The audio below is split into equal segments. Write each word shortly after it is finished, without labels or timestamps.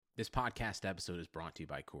This podcast episode is brought to you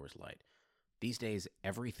by Coors Light. These days,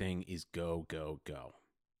 everything is go, go, go.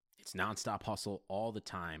 It's nonstop hustle all the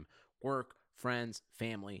time. Work, friends,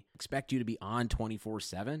 family expect you to be on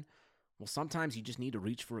 24/7. Well, sometimes you just need to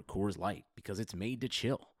reach for a Coors Light because it's made to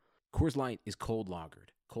chill. Coors Light is cold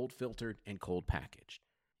lagered, cold filtered, and cold packaged.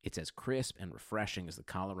 It's as crisp and refreshing as the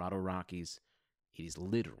Colorado Rockies. It is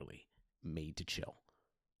literally made to chill.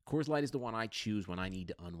 Coors Light is the one I choose when I need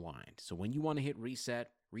to unwind. So when you want to hit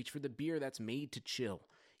reset, reach for the beer that's made to chill.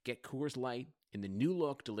 Get Coors Light in the new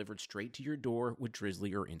look delivered straight to your door with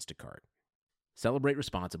Drizzly or Instacart. Celebrate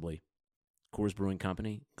responsibly. Coors Brewing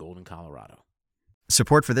Company, Golden, Colorado.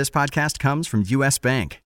 Support for this podcast comes from U.S.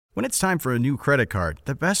 Bank. When it's time for a new credit card,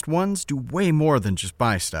 the best ones do way more than just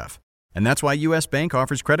buy stuff. And that's why U.S. Bank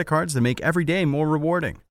offers credit cards that make every day more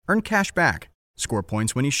rewarding. Earn cash back. Score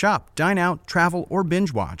points when you shop, dine out, travel, or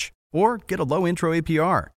binge watch. Or get a low intro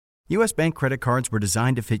APR. U.S. Bank credit cards were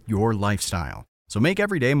designed to fit your lifestyle. So make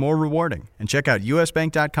every day more rewarding and check out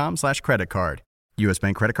usbank.com/credit card. U.S.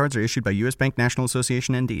 Bank credit cards are issued by U.S. Bank National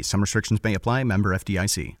Association ND. Some restrictions may apply. Member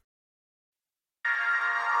FDIC.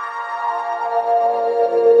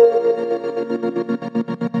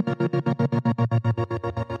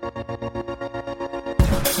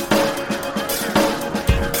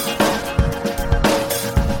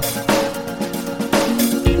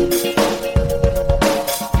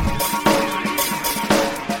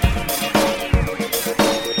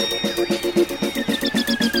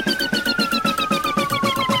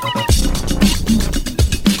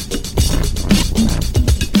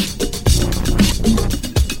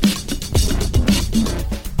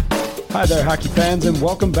 Hi there, hockey fans, and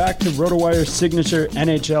welcome back to RotoWire's signature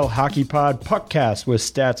NHL Hockey Pod Puckcast with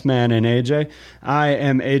Statsman and AJ. I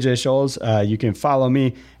am AJ Scholes. You can follow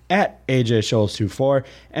me at AJ Scholes24.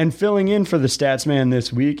 And filling in for the Statsman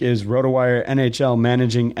this week is RotoWire NHL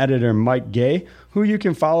Managing Editor Mike Gay, who you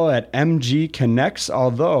can follow at MG Connects,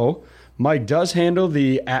 although Mike does handle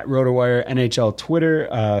the at RotoWire NHL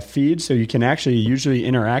Twitter feed, so you can actually usually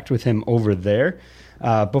interact with him over there.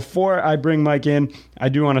 Before I bring Mike in, I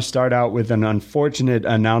do want to start out with an unfortunate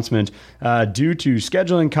announcement. Due to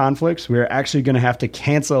scheduling conflicts, we're actually going to have to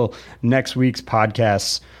cancel next week's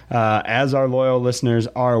podcasts. As our loyal listeners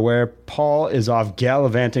are aware, Paul is off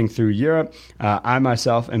gallivanting through Europe. I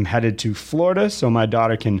myself am headed to Florida so my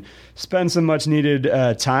daughter can spend some much needed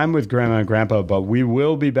time with Grandma and Grandpa, but we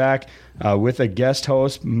will be back with a guest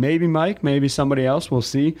host, maybe Mike, maybe somebody else, we'll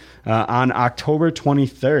see, on October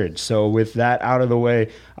 23rd. So with that out of the way,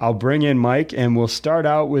 I'll bring in Mike, and we'll start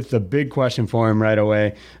out with the big question for him right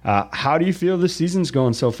away. How do you feel the season's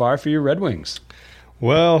going so far for your Red Wings?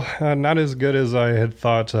 Well, not as good as I had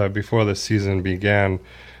thought before the season began.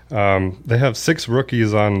 They have six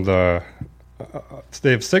rookies on the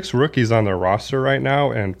roster right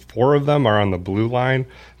now, and four of them are on the blue line.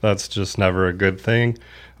 That's just never a good thing.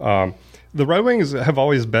 The Red Wings have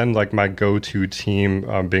always been like my go-to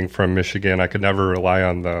team, being from Michigan. I could never rely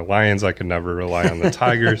on the Lions. I could never rely on the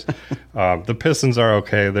Tigers. The Pistons are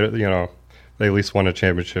okay. They at least won a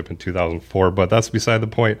championship in 2004, but that's beside the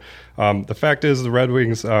point. The fact is the Red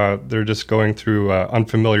Wings, they're just going through an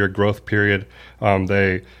unfamiliar growth period.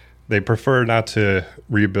 They prefer not to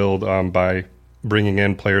rebuild by bringing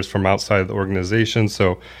in players from outside the organization,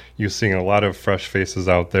 so you're seeing a lot of fresh faces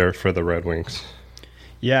out there for the Red Wings.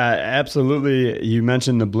 Yeah, absolutely. You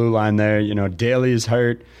mentioned the blue line there. Daly is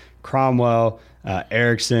hurt, Cromwell,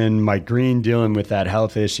 Erickson, Mike Green dealing with that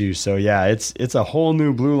health issue. So yeah, it's a whole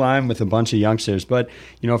new blue line with a bunch of youngsters. But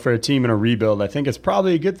for a team in a rebuild, I think it's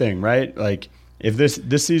probably a good thing, right? Like if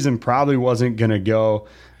this season probably wasn't going to go,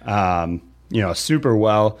 super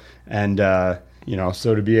well, and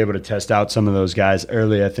so to be able to test out some of those guys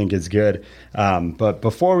early, I think is good. But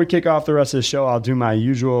before we kick off the rest of the show, I'll do my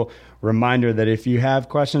usual reminder that if you have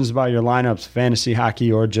questions about your lineups, fantasy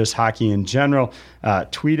hockey, or just hockey in general,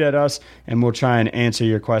 tweet at us, and we'll try and answer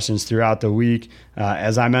your questions throughout the week.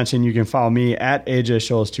 As I mentioned, you can follow me at AJ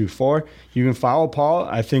Scholes24. You can follow Paul.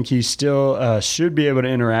 I think he still should be able to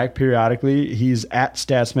interact periodically. He's at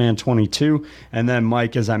Statsman22. And then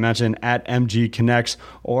Mike, as I mentioned, at MG Connects,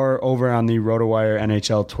 or over on the RotoWire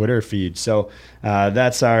NHL Twitter feed. So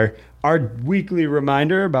that's our weekly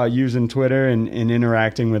reminder about using Twitter and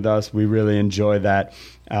interacting with us. We really enjoy that.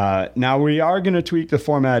 Now, we are going to tweak the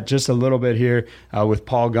format just a little bit here with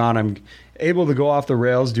Paul gone. I'm able to go off the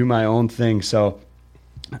rails, do my own thing. So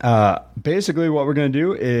basically what we're going to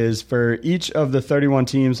do is for each of the 31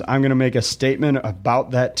 teams, I'm going to make a statement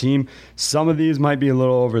about that team. Some of these might be a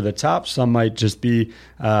little over the top. Some might just be,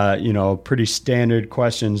 pretty standard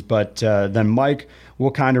questions. But then Mike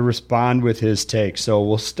will kind of respond with his take. So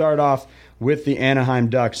we'll start off with the Anaheim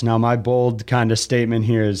Ducks. Now, my bold kind of statement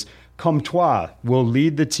here is Comtois will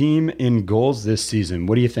lead the team in goals this season.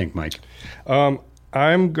 What do you think, Mike?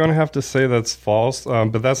 I'm going to have to say that's false,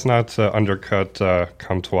 but that's not to undercut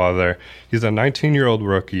Comtois there. He's a 19-year-old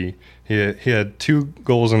rookie. He had 2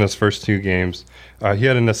 goals in his first 2 games. He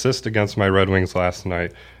had an assist against my Red Wings last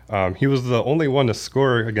night. He was the only one to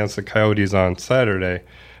score against the Coyotes on Saturday.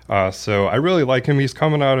 So I really like him. He's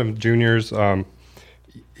coming out of juniors.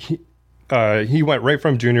 He went right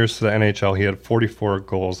from juniors to the NHL. He had 44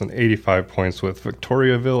 goals and 85 points with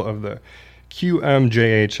Victoriaville of the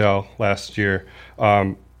QMJHL last year.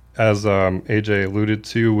 As AJ alluded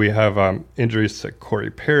to, we have injuries to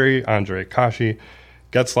Corey Perry, Andre Kashi.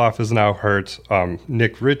 Getzlaf is now hurt.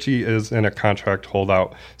 Nick Ritchie is in a contract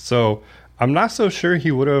holdout. So I'm not so sure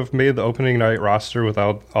he would have made the opening night roster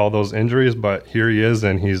without all those injuries, but here he is,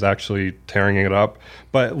 and he's actually tearing it up.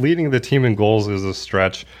 But leading the team in goals is a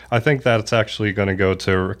stretch. I think that's actually going to go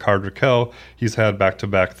to Ricard Raquel. He's had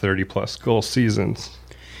back-to-back 30-plus goal seasons.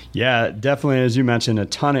 Yeah, definitely. As you mentioned, a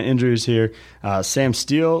ton of injuries here. Sam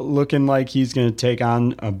Steele looking like he's going to take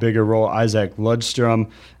on a bigger role. Isaac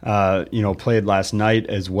Ludstrom, played last night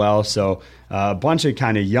as well. So a bunch of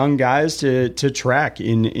kind of young guys to track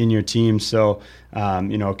in your team. So,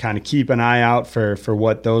 kind of keep an eye out for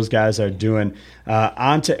what those guys are doing.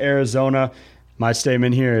 On to Arizona. My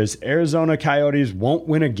statement here is Arizona Coyotes won't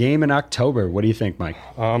win a game in October. What do you think, Mike?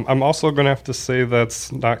 I'm also going to have to say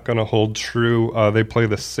that's not going to hold true. They play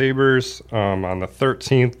the Sabres on the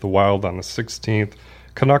 13th, the Wild on the 16th,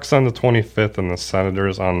 Canucks on the 25th, and the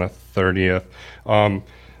Senators on the 30th.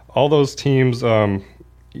 All those teams,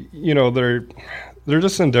 they're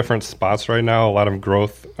just in different spots right now. A lot of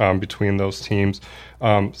growth between those teams.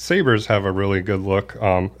 Sabres have a really good look,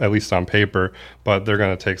 at least on paper, but they're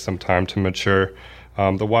going to take some time to mature.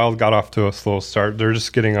 The Wild got off to a slow start. They're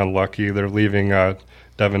just getting unlucky. They're leaving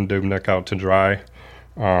Devin Dubnyk out to dry.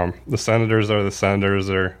 The Senators are the Senators.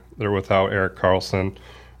 They're without Erik Karlsson.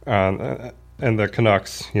 And the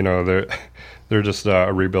Canucks, they're just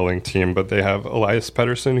a rebuilding team, but they have Elias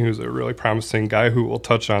Pettersson, who's a really promising guy who we'll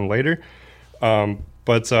touch on later.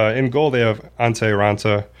 But in goal, they have Ante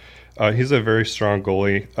Ranta. He's a very strong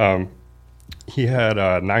goalie. He had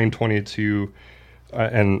 .922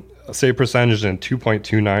 and save percentage and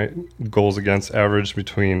 2.29 goals against average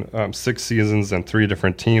between 6 seasons and 3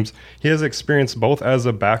 different teams. He has experience both as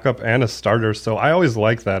a backup and a starter, so I always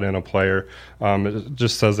like that in a player. It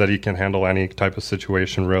just says that he can handle any type of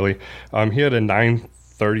situation, really. He had a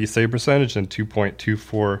 .930 save percentage and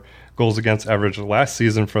 2.24 goals against average last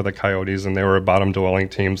season for the Coyotes, and they were a bottom-dwelling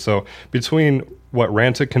team. So between what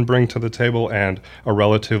Ranta can bring to the table and a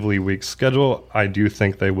relatively weak schedule, I do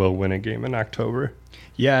think they will win a game in October.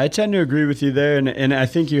 Yeah, I tend to agree with you there, and I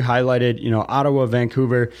think you highlighted, Ottawa,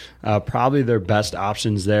 Vancouver, probably their best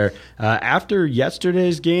options there. After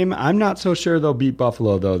yesterday's game, I'm not so sure they'll beat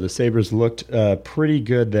Buffalo, though. The Sabres looked pretty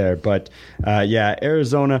good there, but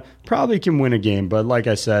Arizona probably can win a game, but like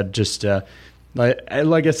I said, just like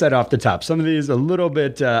I said off the top, some of these a little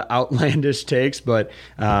bit outlandish takes, but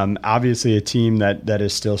obviously a team that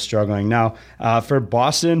is still struggling. Now, for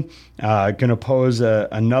Boston, going to pose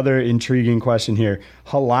another intriguing question here.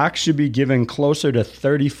 Halak should be given closer to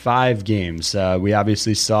 35 games. We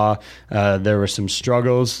obviously saw there were some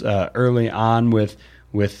struggles early on with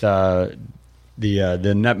the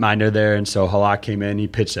netminder there, and so Halak came in. He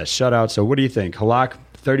pitched that shutout. So what do you think? Halak,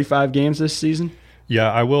 35 games this season?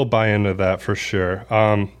 Yeah, I will buy into that for sure.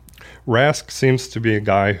 Rask seems to be a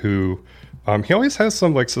guy who he always has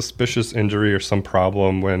some suspicious injury or some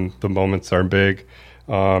problem when the moments are big.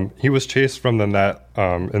 He was chased from the net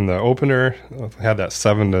in the opener, had that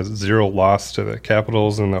 7-0 loss to the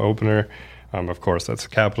Capitals in the opener. Of course, that's the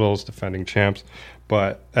Capitals, defending champs.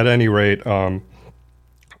 But at any rate,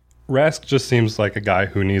 Rask just seems like a guy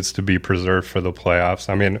who needs to be preserved for the playoffs.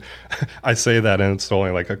 I mean, I say that and it's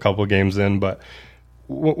only a couple games in, but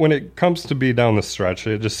when it comes to be down the stretch,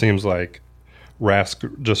 it just seems like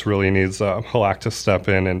Rask just really needs Halak to step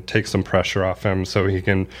in and take some pressure off him so he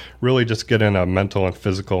can really just get in a mental and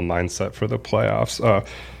physical mindset for the playoffs.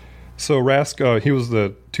 So Rask, he was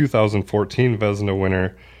the 2014 Vezina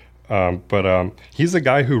winner, but he's a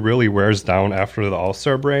guy who really wears down after the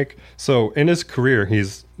All-Star break. So in his career,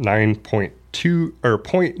 he's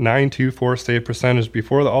 0.924 save percentage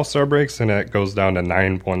before the All-Star breaks, and it goes down to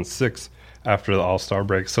 9.16 after the All-Star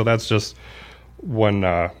break. So that's just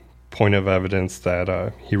one point of evidence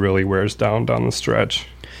that he really wears down the stretch.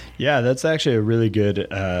 Yeah, that's actually a really good,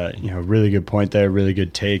 really good point there. Really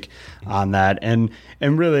good take on that, and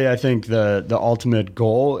really, I think the ultimate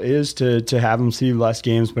goal is to have him see less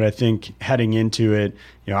games. But I think heading into it,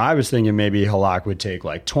 I was thinking maybe Halak would take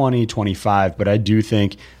like 20, 25, but I do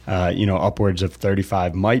think upwards of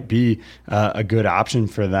 35 might be a good option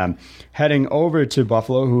for them. Heading over to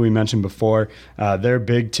Buffalo, who we mentioned before, their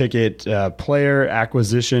big ticket player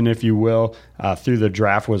acquisition, if you will, through the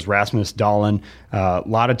draft was Rasmus Dahlin. A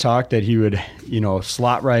lot of talk that he would,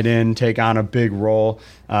 slot right in, take on a big role.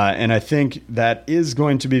 And I think that is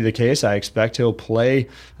going to be the case. I expect he'll play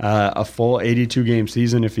a full 82-game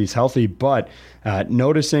season if he's healthy. But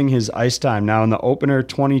noticing his ice time now in the opener,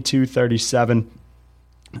 22:37.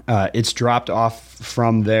 It's dropped off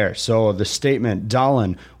from there. So the statement,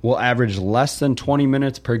 Dahlin will average less than 20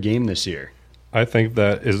 minutes per game this year. I think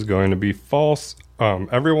that is going to be false.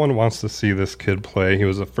 Everyone wants to see this kid play. He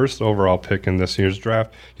was the first overall pick in this year's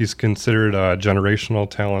draft. He's considered a generational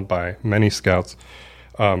talent by many scouts.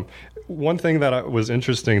 One thing that was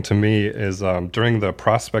interesting to me is during the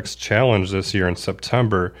Prospects Challenge this year in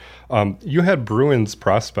September, you had Bruins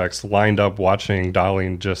prospects lined up watching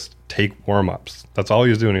Dahlin just take warm-ups. That's all he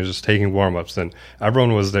was doing. He was just taking warm-ups, and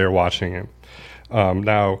everyone was there watching him.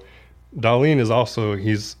 Now, Dahlin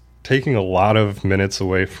he's taking a lot of minutes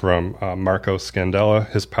away from Marco Scandella.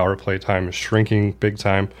 His power play time is shrinking big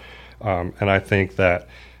time, and I think that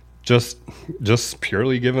just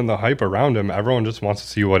purely given the hype around him, everyone just wants to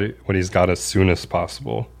see what he's got as soon as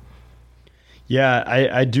possible. Yeah,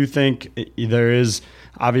 I do think there is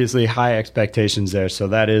obviously high expectations there, so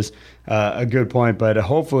that is a good point. But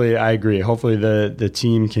hopefully, I agree. Hopefully, the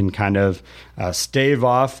team can kind of stave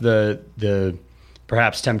off the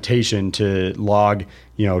perhaps temptation to log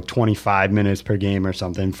 25 minutes per game or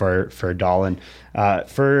something for Dahlin.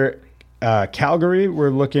 For Calgary,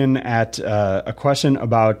 we're looking at a question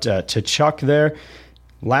about Tkachuk there.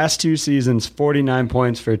 Last 2 seasons, 49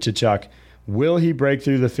 points for Tkachuk. Will he break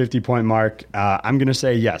through the 50-point mark? I'm going to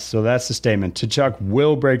say yes. So that's the statement. Tkachuk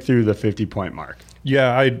will break through the 50-point mark.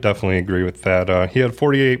 Yeah, I definitely agree with that. He had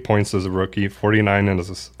 48 points as a rookie, 49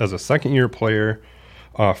 as a second-year player.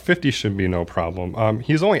 50 should be no problem.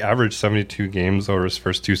 He's only averaged 72 games over his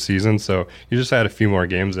first 2 seasons, so he just had a few more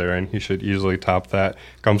games there, and he should easily top that.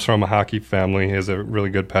 Comes from a hockey family. He has a really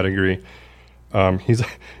good pedigree.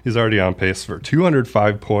 He's already on pace for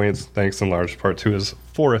 205 points, thanks in large part to his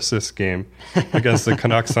 4-assist game against the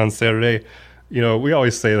Canucks on Saturday. We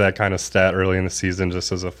always say that kind of stat early in the season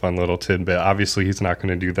just as a fun little tidbit. Obviously, he's not going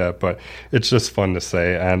to do that, but it's just fun to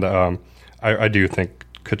say, and I do think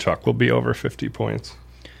Tkachuk will be over 50 points.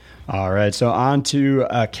 All right, so on to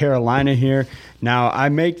Carolina here. Now, I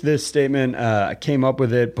make this statement, I came up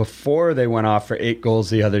with it before they went off for 8 goals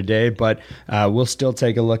the other day, but we'll still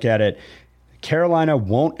take a look at it. Carolina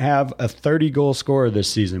won't have a 30-goal scorer this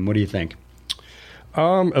season. What do you think?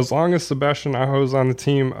 As long as Sebastian Aho is on the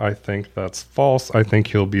team, I think that's false. I think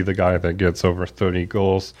he'll be the guy that gets over 30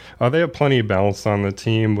 goals. They have plenty of balance on the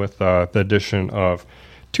team with the addition of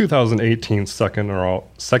 2018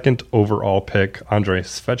 second overall pick Andrei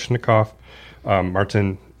Svechnikov,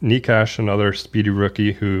 Martin Necas, another speedy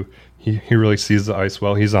rookie who he really sees the ice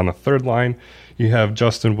well. He's on the third line. You have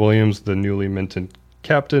Justin Williams, the newly minted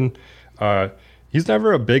captain. He's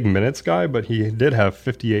never a big minutes guy, but he did have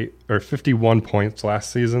 58 or 51 points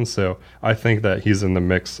last season, so I think that he's in the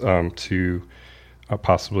mix to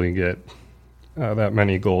possibly get that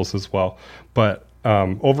many goals as well. But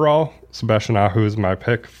overall, Sebastian Aho is my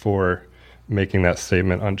pick for making that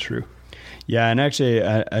statement untrue. Yeah, and actually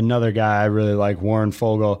another guy I really like, Warren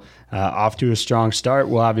Foegele, off to a strong start.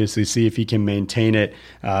 We'll obviously see if he can maintain it,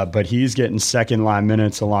 but he's getting second-line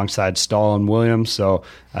minutes alongside Stahl and Williams, so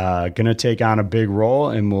going to take on a big role,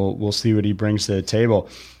 and we'll see what he brings to the table.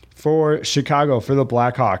 For Chicago, for the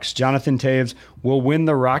Blackhawks, Jonathan Toews will win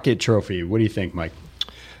the Rocket Trophy. What do you think, Mike?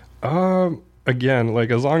 Again,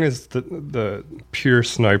 as long as the pure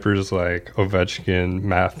snipers like Ovechkin,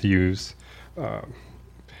 Matthews,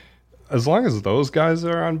 as long as those guys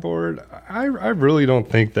are on board, I really don't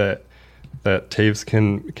think that Toews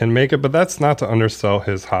can make it. But that's not to undersell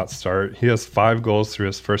his hot start. He has 5 goals through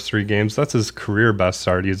his first 3 games. That's his career best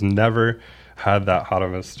start. He's never had that hot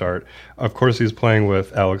of a start. Of course, he's playing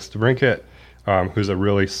with Alex DeBrincat, who's a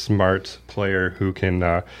really smart player who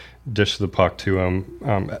can dish the puck to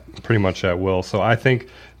him pretty much at will. So I think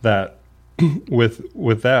that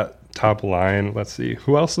with that top line, let's see,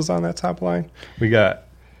 who else is on that top line? We got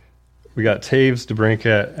Toews,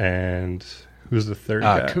 DeBrincat, and who's the third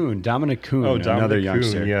guy? Dominic Kuhn, another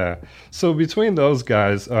youngster. Yeah. So between those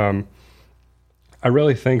guys, I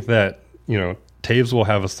really think that Taves will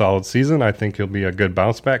have a solid season. I think he'll be a good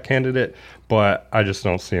bounce back candidate, but I just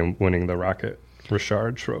don't see him winning the Rocket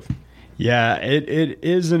Richard Trophy. Yeah, it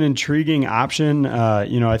is an intriguing option.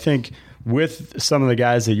 I think with some of the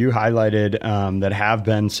guys that you highlighted that have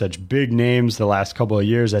been such big names the last couple of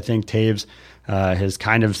years, I think Taves has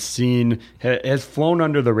kind of has flown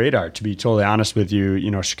under the radar, to be totally honest with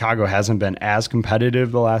you. Chicago hasn't been as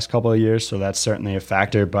competitive the last couple of years, so that's certainly a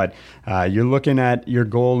factor. But you're looking at your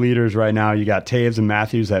goal leaders right now. You got Taves and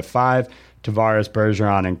Matthews at 5, Tavares,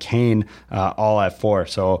 Bergeron, and Kane all at 4.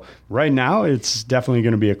 So right now, it's definitely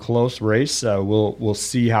going to be a close race. We'll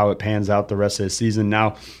see how it pans out the rest of the season.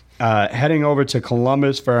 Now, heading over to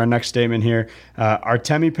Columbus for our next statement here,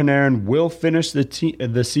 Artemi Panarin will finish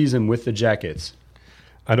the season with the Jackets.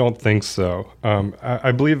 I don't think so.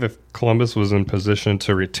 I believe if Columbus was in position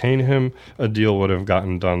to retain him, a deal would have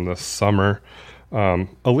gotten done this summer.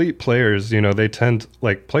 Elite players, they tend,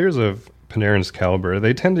 like players of Panarin's caliber,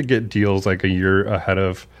 they tend to get deals like a year ahead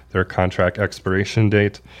of their contract expiration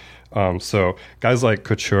date. So guys like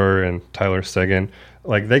Couture and Tyler Seguin,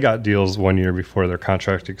 like they got deals 1 year before their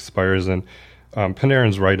contract expires, and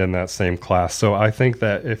Panarin's right in that same class. So I think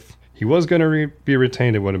that if he was going to be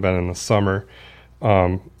retained, it would have been in the summer.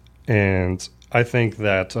 And I think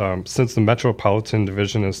that since the Metropolitan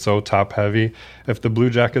Division is so top-heavy, if the Blue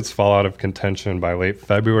Jackets fall out of contention by late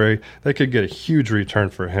February, they could get a huge return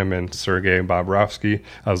for him and Sergei Bobrovsky,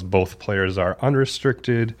 as both players are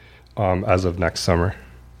unrestricted as of next summer.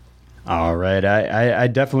 All right. I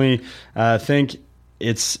definitely think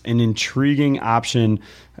it's an intriguing option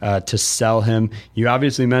to sell him. You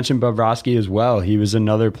obviously mentioned Bobrovsky as well. He was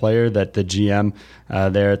another player that the GM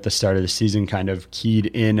there at the start of the season kind of keyed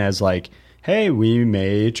in as like, hey, we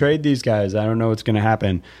may trade these guys. I don't know what's going to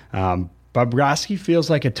happen. Bobrovsky feels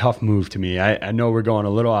like a tough move to me. I know we're going a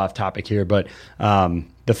little off topic here, but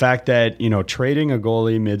the fact that, trading a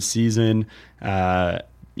goalie midseason,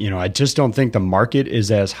 I just don't think the market is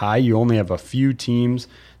as high. You only have a few teams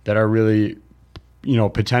that are really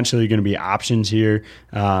potentially going to be options here.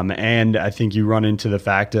 And I think you run into the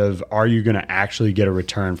fact of, are you going to actually get a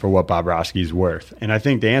return for what Bobrovsky's worth? And I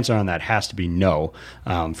think the answer on that has to be no,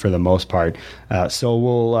 for the most part. So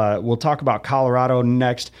we'll talk about Colorado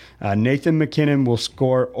next. Nathan MacKinnon will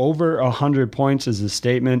score over 100 points as a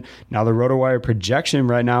statement. Now the RotoWire projection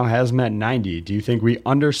right now has him at 90. Do you think we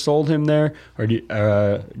undersold him there, or do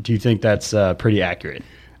you think that's pretty accurate?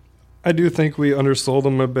 I do think we undersold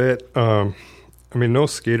him a bit. No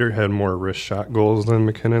skater had more wrist shot goals than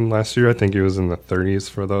MacKinnon last year. I think he was in the 30s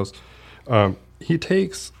for those. It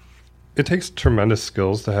takes tremendous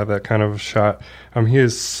skills to have that kind of shot. He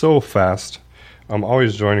is so fast.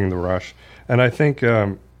 Always joining the rush. And I think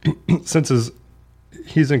since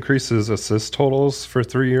he's increased his assist totals for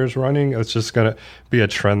 3 years running, it's just going to be a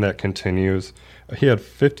trend that continues. He had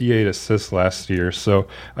 58 assists last year. So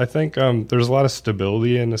I think there's a lot of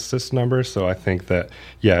stability in assist numbers. So I think that,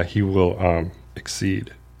 he will exceed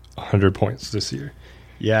 100 points this year.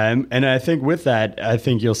 Yeah, and I think with that, I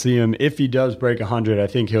think you'll see him, if he does break 100, I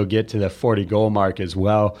think he'll get to the 40-goal mark as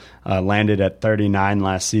well, landed at 39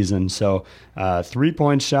 last season. So 3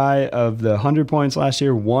 points shy of the 100 points last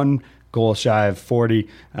year, 1 goal shy of 40,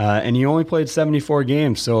 and he only played 74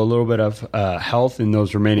 games, so a little bit of health in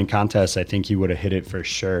those remaining contests, I think he would have hit it for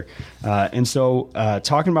sure. And so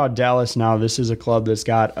talking about Dallas now, this is a club that's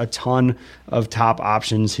got a ton of top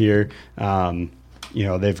options here.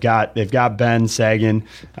 They've got Ben, Sagan,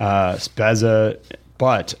 Spezza,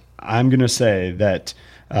 but I'm going to say that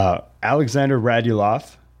Alexander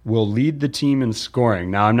Radulov will lead the team in scoring.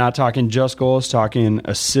 Now, I'm not talking just goals, talking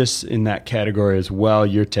assists in that category as well.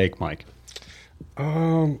 Your take, Mike?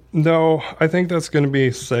 No, I think that's going to be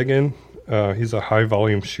Sagan. He's a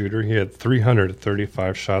high-volume shooter. He had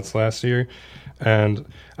 335 shots last year.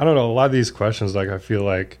 And I don't know, a lot of these questions, I feel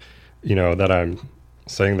like, that I'm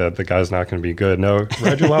saying that the guy's not going to be good. No,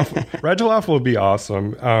 Radulov will be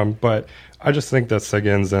awesome. But I just think that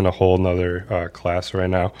Sagan's in a whole nother class right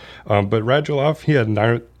now. But Radulov, he had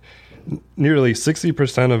nearly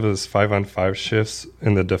 60% of his 5-on-5 shifts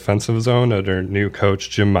in the defensive zone under new coach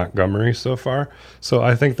Jim Montgomery so far. So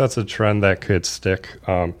I think that's a trend that could stick.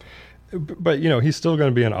 But he's still going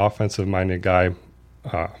to be an offensive-minded guy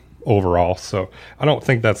overall. So I don't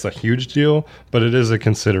think that's a huge deal, but it is a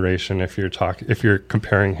consideration if you're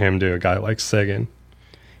comparing him to a guy like Sagan.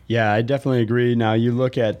 Yeah, I definitely agree. Now, you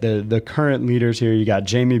look at the current leaders here. You got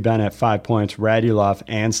Jamie Benn at 5 points, Radulov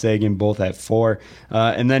and Sagan both at 4.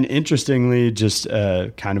 And then, interestingly, just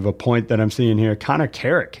kind of a point that I'm seeing here, Connor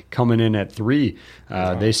Carrick coming in at 3.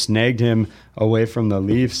 They snagged him away from the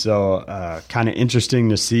Leafs, so kind of interesting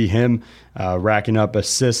to see him racking up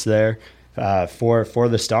assists there. for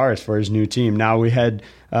the Stars, for his new team. Now we head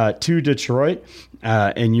to Detroit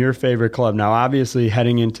and your favorite club. Now, obviously,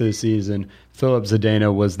 heading into the season, Filip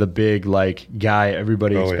Zadina was the big guy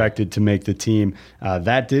everybody expected to make the team.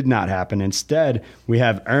 That did not happen. Instead, we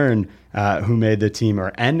have Ern, who made the team,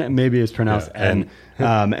 or N, maybe it's pronounced N.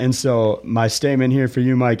 And so my statement here for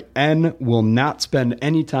you, Mike, N will not spend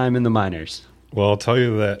any time in the minors. Well, I'll tell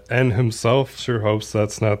you that N himself sure hopes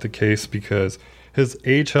that's not the case, because his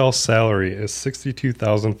AHL salary is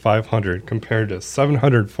 $62,500 compared to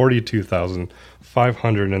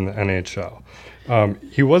 $742,500 in the NHL.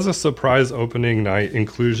 He was a surprise opening night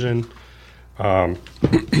inclusion. A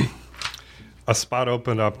spot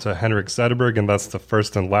opened up to Henrik Zetterberg, and that's the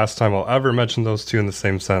first and last time I'll ever mention those two in the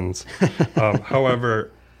same sentence.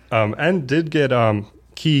 However, N did get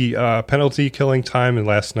key penalty killing time in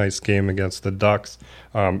last night's game against the Ducks,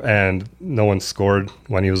 and no one scored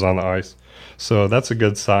when he was on the ice. So that's a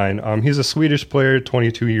good sign. He's a Swedish player,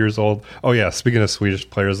 22 years old. Oh, yeah, speaking of Swedish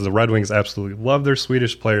players, the Red Wings absolutely love their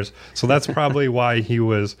Swedish players. So that's probably why he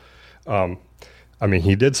was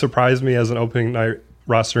he did surprise me as an opening night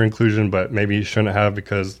roster inclusion, but maybe he shouldn't have,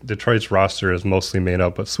 because Detroit's roster is mostly made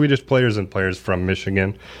up of Swedish players and players from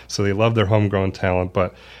Michigan. So they love their homegrown talent.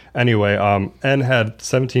 But anyway, N had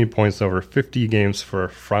 17 points over 50 games for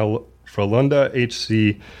Frölunda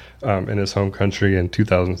HC in his home country in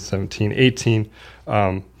 2017-18.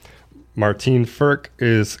 Martin Frk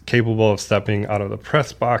is capable of stepping out of the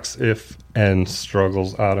press box if N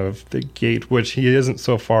struggles out of the gate, which he isn't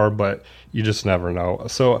so far, but you just never know.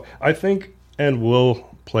 So I think N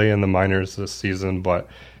will play in the minors this season, but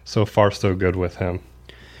so far so good with him.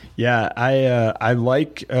 Yeah, I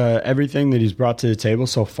like everything that he's brought to the table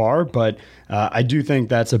so far, but I do think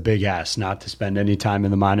that's a big ask not to spend any time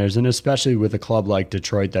in the minors, and especially with a club like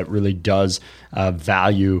Detroit that really does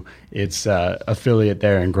value its affiliate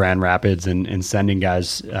there in Grand Rapids and sending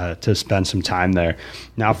guys to spend some time there.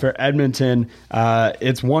 Now for Edmonton,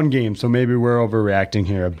 it's one game, so maybe we're overreacting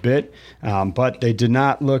here a bit, but they did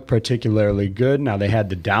not look particularly good. Now they had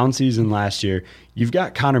the down season last year. You've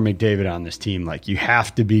got Connor McDavid on this team. You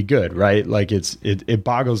have to be good, right? It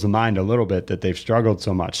boggles the mind a little bit that they've struggled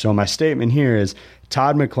so much. So my statement here is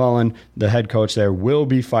Todd McLellan, the head coach there, will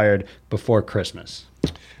be fired before Christmas.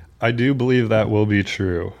 I do believe that will be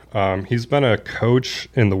true. He's been a coach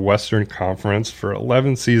in the Western Conference for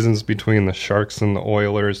 11 seasons between the Sharks and the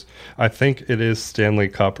Oilers. I think it is Stanley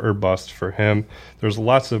Cup or bust for him. There's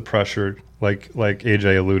lots of pressure, like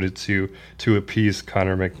AJ alluded to appease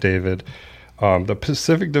Connor McDavid. The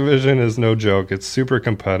Pacific Division is no joke. It's super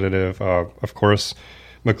competitive. Of course,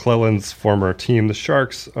 McClellan's former team, the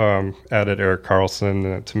Sharks, added Erik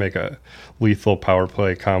Karlsson to make a lethal power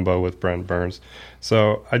play combo with Brent Burns.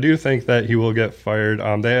 So I do think that he will get fired.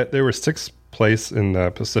 They were sixth place in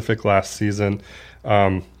the Pacific last season.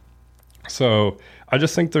 So I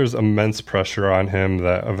just think there's immense pressure on him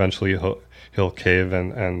that eventually he'll cave,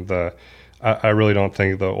 and I really don't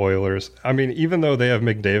think the Oilers, even though they have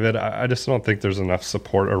McDavid, I just don't think there's enough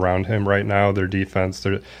support around him right now. Their defense,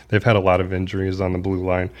 they've had a lot of injuries on the blue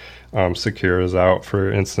line. Secure is out,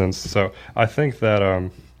 for instance. So I think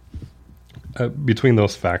that between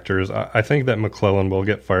those factors, I think that McClellan will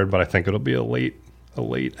get fired, but I think it'll be a late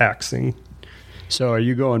axing. So are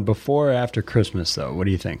you going before or after Christmas, though? What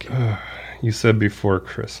do you think? You said before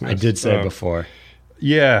Christmas. I did say before.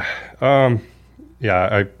 Yeah.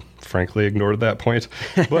 I frankly ignored that point,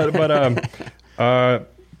 but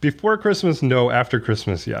before Christmas, no. After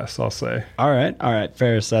Christmas, yes, I'll say. All right,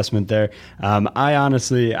 fair assessment there. I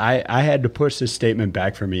honestly had to push this statement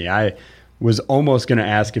back for me. I was almost going to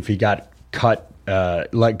ask if he got cut,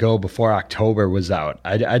 let go before October was out.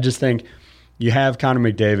 I just think you have Connor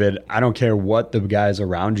McDavid. I don't care what the guys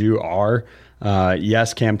around you are.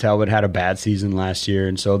 Yes, Cam Talbot had a bad season last year,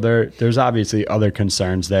 and so there's obviously other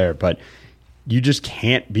concerns there, but you just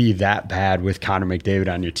can't be that bad with Connor McDavid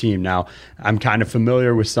on your team. Now, I'm kind of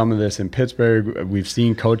familiar with some of this in Pittsburgh. We've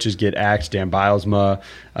seen coaches get axed. Dan Bylsma,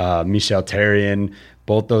 Michel Therrien,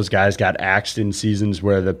 both those guys got axed in seasons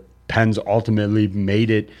where the Pens ultimately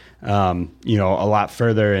made it a lot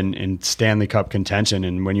further in Stanley Cup contention.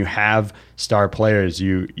 And when you have star players,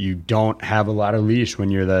 you don't have a lot of leash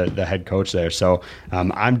when you're the head coach there. So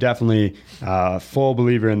I'm definitely a full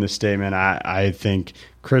believer in this statement. I think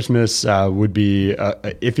Christmas would be,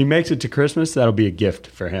 if he makes it to Christmas, that'll be a gift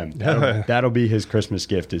for him. That'll be his Christmas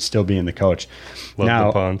gift, is still being the coach. Love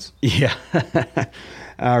the puns. Yeah.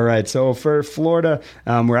 All right. So for Florida,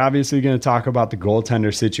 we're obviously going to talk about the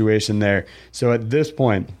goaltender situation there. So at this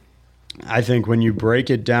point, I think when you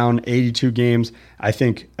break it down, 82 games, I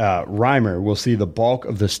think Reimer will see the bulk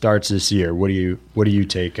of the starts this year. What do you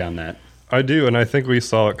take on that? I do, and I think we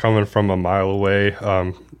saw it coming from a mile away.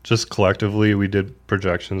 Just collectively, we did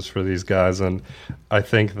projections for these guys, and I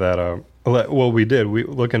think that we did.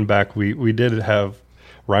 Looking back, we did have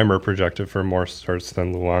Reimer projected for more starts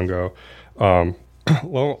than Luongo.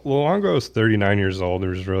 Luongo is 39 years old.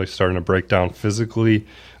 He's really starting to break down physically.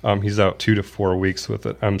 He's out 2 to 4 weeks with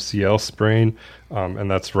an MCL sprain, and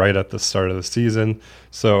that's right at the start of the season.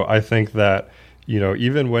 So I think that,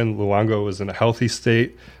 even when Luongo was in a healthy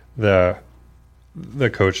state, the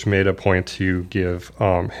coach made a point to give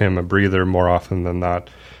him a breather more often than not.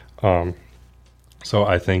 So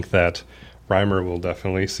I think that Reimer will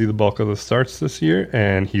definitely see the bulk of the starts this year,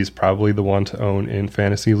 and he's probably the one to own in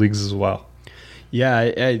fantasy leagues as well.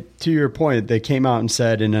 Yeah, to your point, they came out and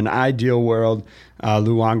said in an ideal world,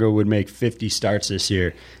 Luongo would make 50 starts this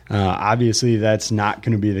year. Obviously, that's not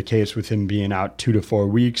going to be the case with him being out 2 to 4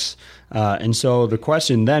 weeks. And so the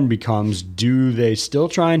question then becomes, do they still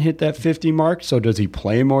try and hit that 50 mark? So does he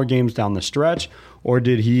play more games down the stretch? Or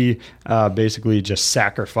did he basically just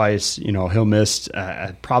sacrifice, he'll miss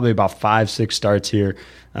probably about 5-6 starts here.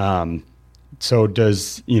 So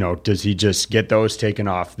does he just get those taken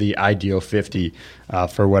off the ideal 50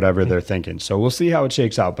 for whatever they're thinking? So we'll see how it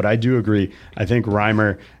shakes out. But I do agree. I think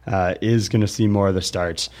Reimer is going to see more of the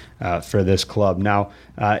starts for this club. Now,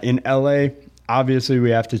 in LA, obviously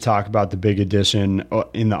we have to talk about the big addition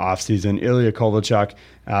in the offseason, Ilya Kovalchuk.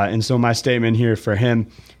 And so my statement here for him,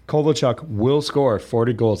 Kovalchuk will score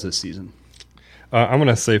 40 goals this season. I'm going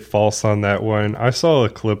to say false on that one. I saw a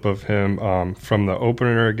clip of him from the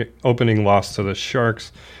opening loss to the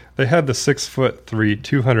Sharks. They had the 6'3",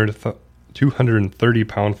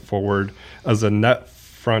 230-pound forward as a net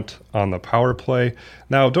front on the power play.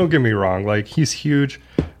 Now, don't get me wrong. He's huge.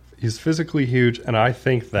 He's physically huge. And I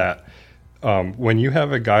think that when you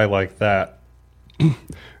have a guy like that,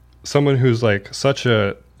 someone who's such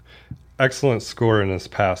a excellent scorer in his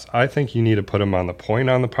past, I think you need to put him on the point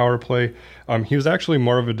on the power play. He was actually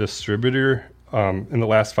more of a distributor in the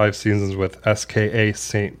last 5 seasons with SKA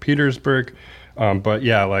St. Petersburg. But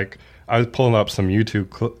yeah, I was pulling up some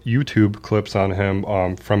YouTube clips on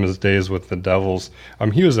him from his days with the Devils.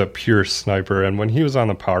 He was a pure sniper, and when he was on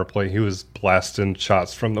the power play, he was blasting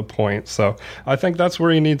shots from the point. So I think that's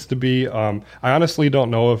where he needs to be. I honestly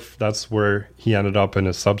don't know if that's where he ended up in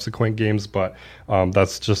his subsequent games, but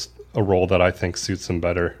that's just a role that I think suits him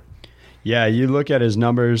better. Yeah, you look at his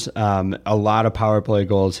numbers, a lot of power play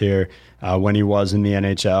goals here when he was in the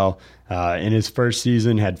NHL. In his first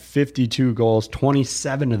season, had 52 goals,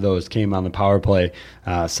 27 of those came on the power play.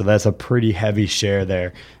 So that's a pretty heavy share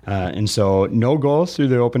there. And so no goals through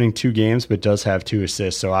the opening 2 games, but does have 2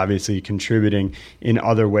 assists. So obviously contributing in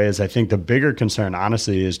other ways. I think the bigger concern,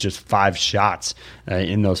 honestly, is just 5 shots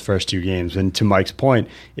in those first 2 games. And to Mike's point,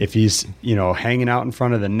 if he's hanging out in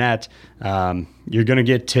front of the net, you're going to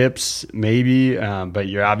get tips maybe, but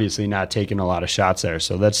you're obviously not taking a lot of shots there.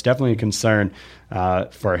 So that's definitely a concern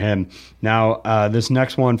for him. Now, this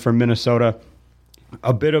next one from Minnesota,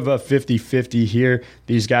 a bit of a 50-50 here.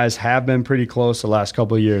 These guys have been pretty close the last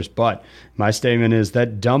couple of years, but my statement is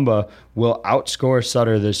that Dumba will outscore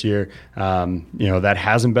Sutter this year. That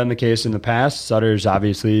hasn't been the case in the past. Sutter's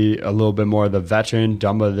obviously a little bit more the veteran,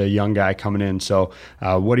 Dumba the young guy coming in. So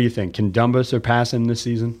what do you think? Can Dumba surpass him this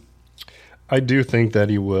season? I do think that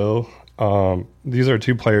he will. These are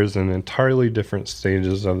 2 players in entirely different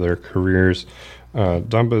stages of their careers.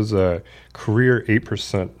 Dumba's a career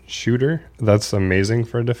 8% shooter. That's amazing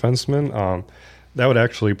for a defenseman. That would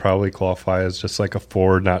actually probably qualify as just a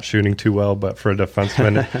forward not shooting too well, but for a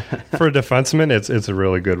defenseman, it's a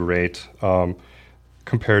really good rate.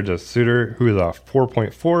 Compared to Suter, who is a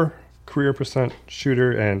 4.4 career percent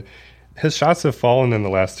shooter, and his shots have fallen in the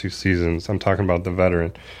last 2 seasons. I'm talking about the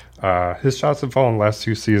veteran. His shots have fallen in the last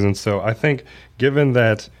 2 seasons, so I think given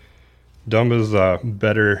that Dumba's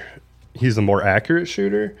better, he's a more accurate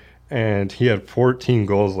shooter, and he had 14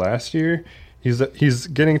 goals last year. He's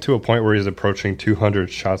getting to a point where he's approaching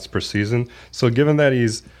 200 shots per season. So given that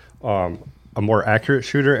he's a more accurate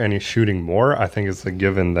shooter and he's shooting more, I think it's a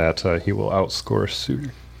given that he will outscore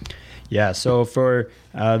Suter. Yeah, so for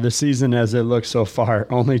the season as it looks so far,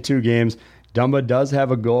 only 2 games. Dumba does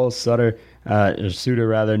have a goal. Suter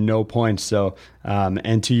rather, no points. So,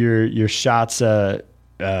 and to your shots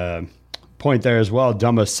point there as well,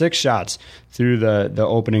 Dumba 6 shots through the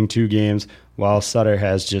opening 2 games, while Sutter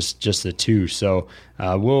has just the 2. So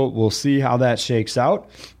we'll see how that shakes out.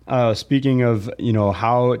 Speaking of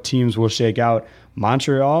how teams will shake out,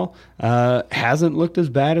 Montreal hasn't looked as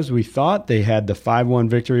bad as we thought. They had the 5-1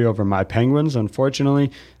 victory over my Penguins,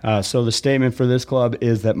 unfortunately. So the statement for this club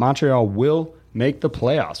is that Montreal will make the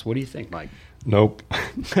playoffs. What do you think, Mike? Nope.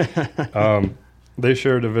 They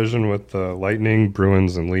share a division with the Lightning,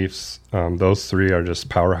 Bruins, and Leafs. Those three are just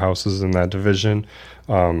powerhouses in that division.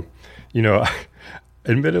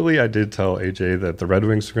 Admittedly, I did tell AJ that the Red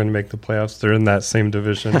Wings are going to make the playoffs. They're in that same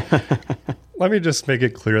division. Let me just make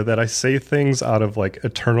it clear that I say things out of like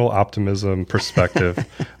eternal optimism perspective.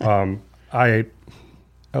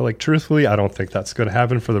 Truthfully, I don't think that's going to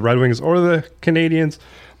happen for the Red Wings or the Canadiens,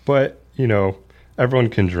 but everyone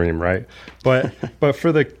can dream, right? But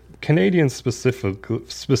for the Canadiens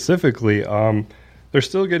specifically, they're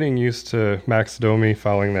still getting used to Max Domi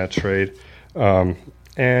following that trade.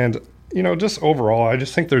 Just overall, I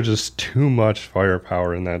just think there's just too much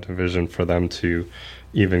firepower in that division for them to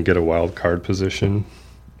even get a wild card position.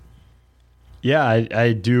 Yeah,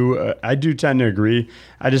 I do tend to agree.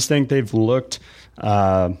 I just think they've looked,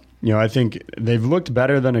 I think they've looked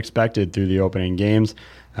better than expected through the opening games.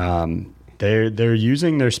 They're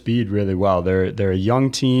using their speed really well. They're a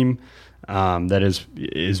young team that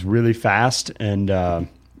is really fast, and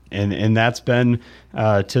that's been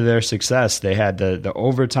to their success. They had the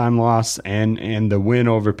overtime loss and the win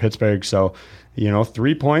over Pittsburgh. So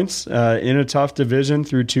 3 points in a tough division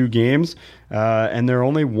through 2 games, and they're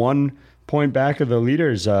only 1 point back of the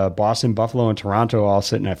leaders, Boston, Buffalo, and Toronto, all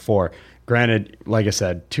sitting at 4. Granted, like I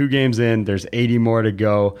said, 2 games in, there's 80 more to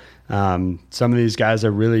go. Some of these guys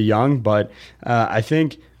are really young, but I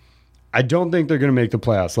don't think they're going to make the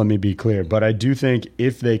playoffs, let me be clear. But I do think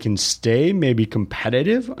if they can stay maybe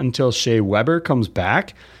competitive until Shea Weber comes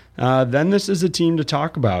back, then this is a team to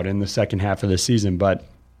talk about in the second half of the season. But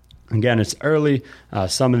again, it's early.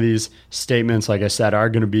 Some of these statements, like I said, are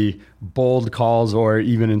going to be bold calls or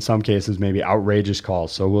even in some cases maybe outrageous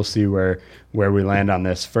calls. So we'll see where we land on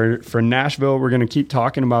this. For Nashville, we're going to keep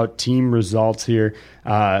talking about team results here.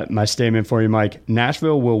 My statement for you, Mike,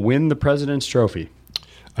 Nashville will win the President's Trophy.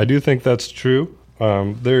 I do think that's true.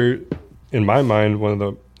 They're, in my mind, one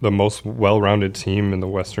of the most well-rounded team in the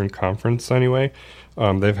Western Conference anyway.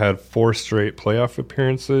 They've had 4 straight playoff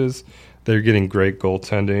appearances. They're getting great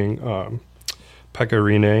goaltending. Pekka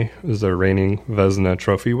Rinne is their reigning Vezina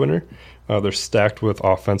Trophy winner. They're stacked with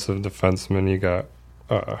offensive defensemen. You got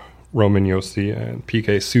Roman Josi and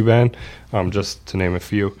PK Subban, just to name a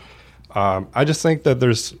few. I just think that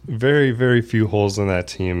there's very, very few holes in that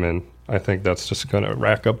team, and I think that's just going to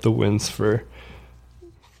rack up the wins for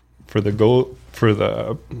the goalies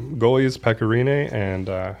Pekka Rinne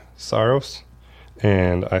and Saros,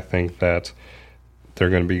 and I think that they're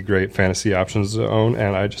going to be great fantasy options to own,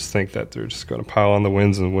 and I just think that they're just going to pile on the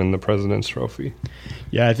wins and win the President's Trophy.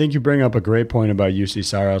 Yeah, I think you bring up a great point about UC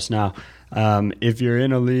Saros. Now, if you're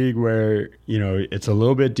in a league where it's a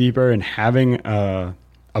little bit deeper and having a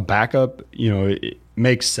backup, it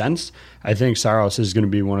makes sense. I think Saros is going to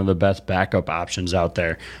be one of the best backup options out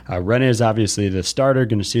there. Rinne is obviously the starter,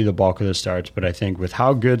 going to see the bulk of the starts, but I think with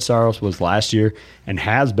how good Saros was last year and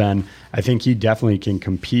has been, I think he definitely can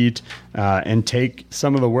compete and take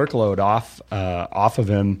some of the workload off of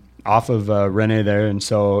Rinne there, and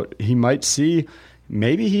so he might see.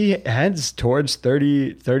 Maybe he heads towards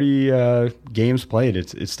 30 games played.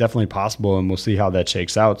 It's definitely possible, and we'll see how that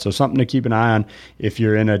shakes out. So something to keep an eye on if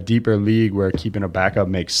you're in a deeper league where keeping a backup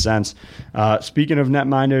makes sense. Speaking of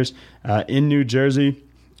netminders, in New Jersey,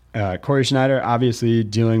 Corey Schneider obviously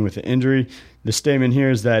dealing with the injury. The statement here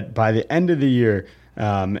is that by the end of the year,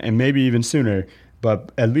 and maybe even sooner,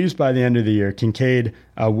 but at least by the end of the year, Kincaid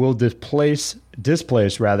will displace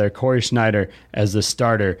Corey Schneider as the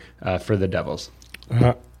starter for the Devils.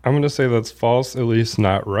 I'm going to say that's false, at least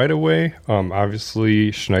not right away.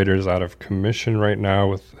 Obviously, Schneider's out of commission right now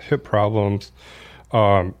with hip problems.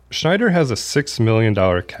 Schneider has a $6 million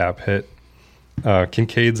cap hit.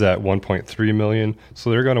 Kincaid's at $1.3 million, so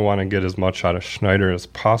they're going to want to get as much out of Schneider as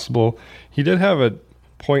possible. He did have a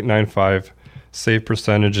 .95 save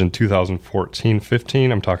percentage in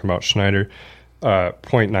 2014-15. I'm talking about Schneider.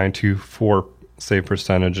 .924 save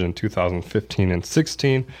percentage in 2015 and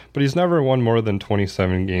 16, but he's never won more than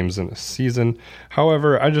 27 games in a season.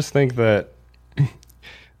 However, I just think that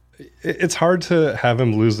it's hard to have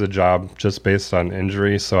him lose the job just based on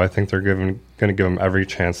injury, so I think they're going to give him every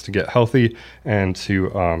chance to get healthy and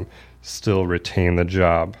to still retain the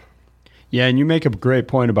job. Yeah, and you make a great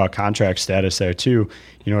point about contract status there too.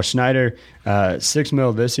 Schneider, $6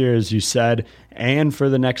 million this year, as you said, and for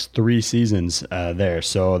the next 3 seasons there.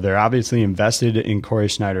 So they're obviously invested in Corey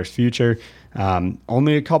Schneider's future.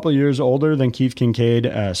 Only a couple years older than Keith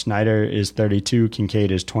Kincaid. Snyder is 32,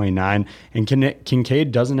 Kincaid is 29, and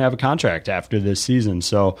Kincaid doesn't have a contract after this season.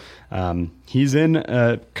 So he's in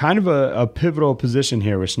kind of a pivotal position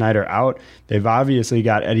here with Snyder out. They've obviously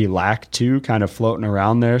got Eddie Lack too, kind of floating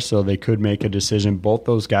around there, so they could make a decision. Both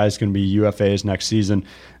those guys can be UFAs next season.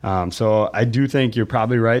 So I do think you're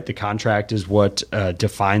probably right. The contract is what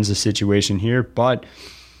defines the situation here, but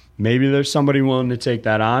maybe there's somebody willing to take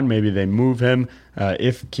that on. Maybe they move him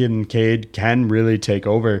if Kincaid can really take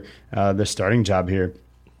over the starting job here.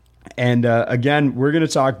 And again, we're going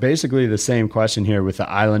to talk basically the same question here with the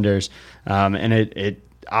Islanders. And it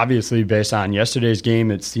obviously, based on yesterday's game,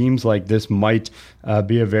 it seems like this might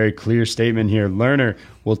be a very clear statement here. Lerner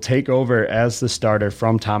will take over as the starter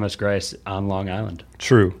from Thomas Greiss on Long Island.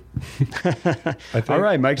 True. All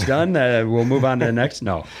right, Mike's done. We'll move on to the next.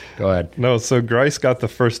 No, go ahead. No, so Greiss got the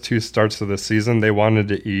first 2 starts of the season. They wanted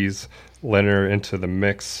to ease Lerner into the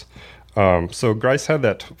mix. So Greiss had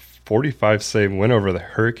that 45-save win over the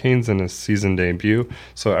Hurricanes in his season debut.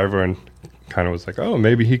 So everyone kind of was like, oh,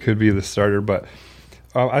 maybe he could be the starter. But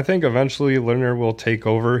I think eventually Lerner will take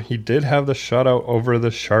over. He did have the shutout over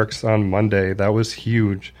the Sharks on Monday. That was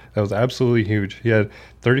huge. That was absolutely huge. He had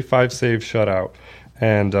 35-save shutout.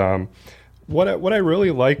 And what I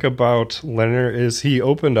really like about Lerner is he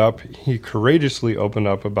courageously opened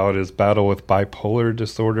up about his battle with bipolar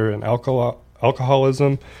disorder and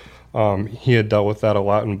alcoholism. He had dealt with that a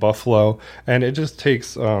lot in Buffalo, and it just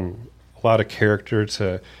takes a lot of character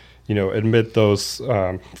to, admit those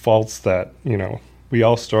faults that, we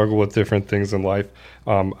all struggle with different things in life.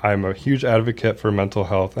 I'm a huge advocate for mental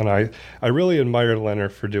health, and I really admire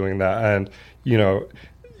Lerner for doing that. And,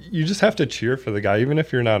 you just have to cheer for the guy. Even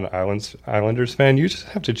if you're not an Islanders fan, you just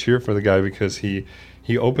have to cheer for the guy because he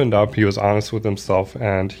opened up, he was honest with himself,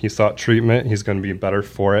 and he sought treatment. He's going to be better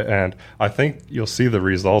for it, and I think you'll see the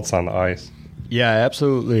results on the ice. Yeah, I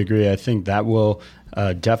absolutely agree. I think that will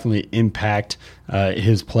definitely impact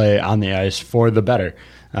his play on the ice for the better.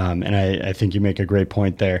 And I think you make a great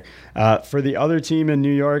point there. For the other team in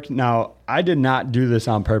New York, now, I did not do this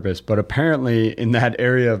on purpose, but apparently in that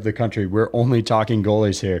area of the country, we're only talking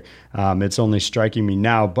goalies here. It's only striking me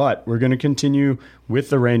now, but we're going to continue with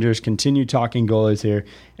the Rangers, continue talking goalies here.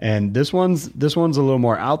 And this one's a little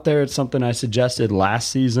more out there. It's something I suggested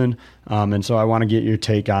last season, and so I want to get your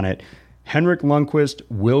take on it. Henrik Lundqvist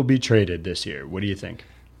will be traded this year. What do you think?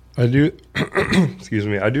 I do, excuse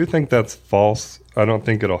me. I do think that's false. I don't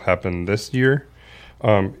think it'll happen this year.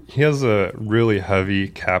 He has a really heavy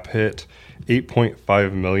cap hit,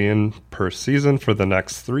 $8.5 million per season for the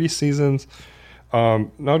next 3 seasons. Now,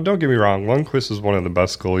 don't get me wrong. Lundqvist is one of the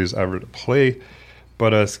best goalies ever to play,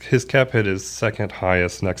 but his cap hit is second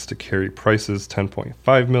highest next to Carey Price's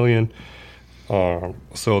 $10.5 million.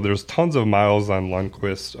 So there's tons of miles on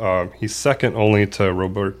Lundqvist. He's second only to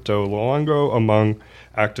Roberto Luongo among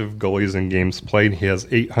active goalies in games played. He has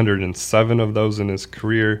 807 of those in his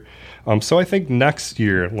career. So I think next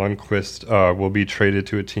year Lundqvist will be traded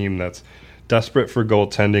to a team that's desperate for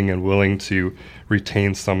goaltending and willing to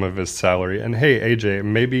retain some of his salary. And hey, AJ,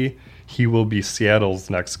 maybe he will be Seattle's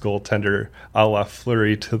next goaltender, a la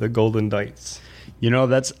Fleury to the Golden Knights.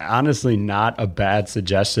 That's honestly not a bad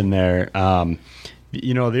suggestion there.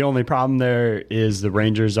 The only problem there is the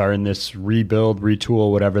Rangers are in this rebuild,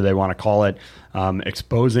 retool, whatever they want to call it,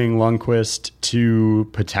 exposing Lundqvist to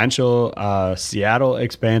potential Seattle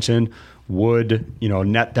expansion would,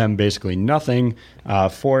 net them basically nothing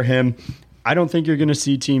for him. I don't think you're going to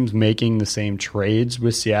see teams making the same trades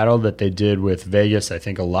with Seattle that they did with Vegas. I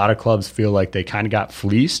think a lot of clubs feel like they kind of got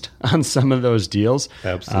fleeced on some of those deals.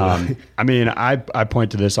 Absolutely. I point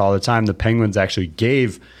to this all the time. The Penguins actually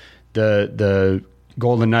gave the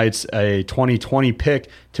Golden Knights a 2020 pick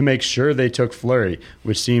to make sure they took Fleury,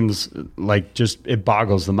 which seems like it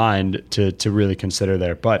boggles the mind to really consider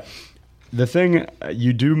there. But the thing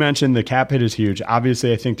you do mention, the cap hit is huge.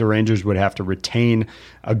 Obviously, I think the Rangers would have to retain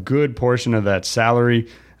a good portion of that salary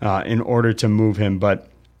in order to move him. But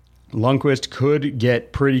Lundqvist could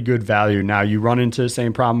get pretty good value. Now, you run into the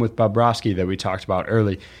same problem with Bobrovsky that we talked about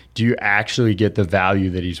early. Do you actually get the value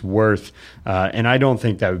that he's worth? And I don't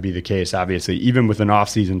think that would be the case, obviously. Even with an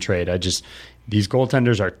offseason trade, these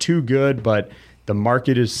goaltenders are too good, but the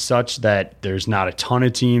market is such that there's not a ton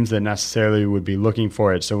of teams that necessarily would be looking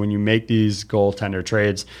for it. So when you make these goaltender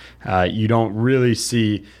trades, you don't really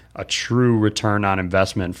see a true return on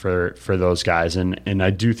investment for those guys. And I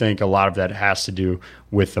do think a lot of that has to do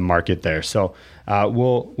with the market there. So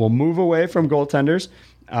we'll move away from goaltenders.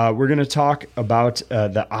 We're going to talk about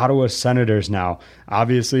the Ottawa Senators now.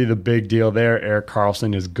 Obviously, the big deal there, Erik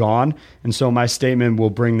Karlsson is gone, and so my statement will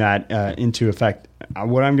bring that into effect.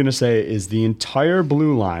 What I'm going to say is the entire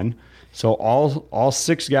blue line, so all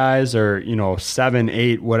 6 guys, or 7,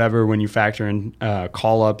 8, whatever, when you factor in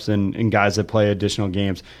call-ups and guys that play additional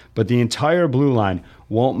games, but the entire blue line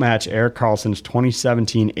won't match Erik Karlsson's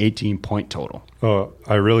 2017-18 point total.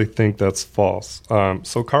 I really think that's false.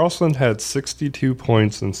 So Karlsson had 62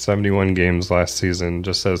 points in 71 games last season,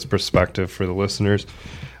 just as perspective for the listeners.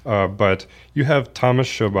 But you have Thomas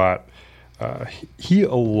Chabot. He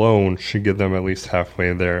alone should get them at least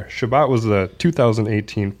halfway there. Chabot was the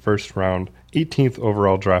 2018 first round, 18th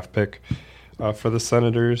overall draft pick for the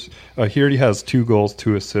Senators. He already has 2 goals,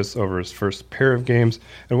 2 assists over his first pair of games.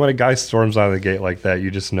 And when a guy storms out of the gate like that, you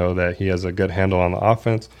just know that he has a good handle on the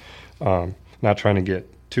offense. Not trying to get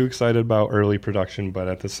too excited about early production, but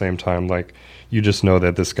at the same time, you just know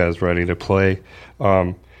that this guy's ready to play.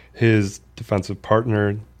 His defensive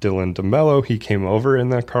partner, Dylan DeMello, he came over in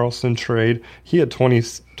that Karlsson trade. He had 20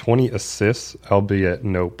 assists, albeit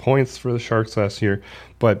no points for the Sharks last year.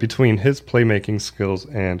 But between his playmaking skills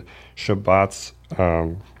and Chabot's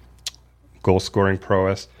goal-scoring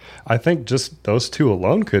prowess, I think just those 2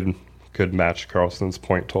 alone could match Karlsson's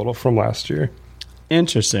point total from last year.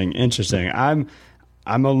 Interesting. I'm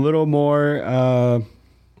a little more.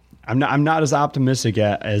 I'm not as optimistic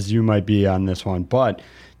as you might be on this one, but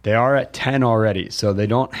they are at 10 already, so they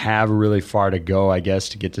don't have really far to go, I guess,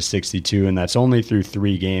 to get to 62, and that's only through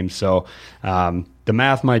 3 games. So the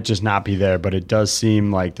math might just not be there, but it does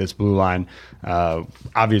seem like this blue line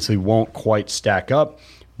obviously won't quite stack up.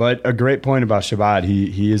 But a great point about Chabot.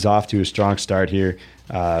 He is off to a strong start here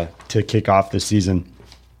to kick off the season.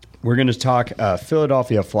 We're going to talk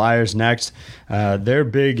Philadelphia Flyers next. Their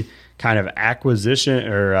big kind of acquisition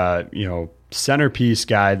or centerpiece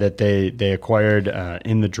guy that they acquired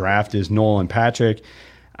in the draft is Nolan Patrick.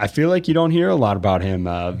 I feel like you don't hear a lot about him.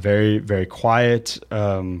 Very, very quiet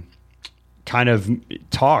kind of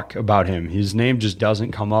talk about him. His name just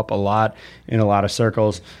doesn't come up a lot in a lot of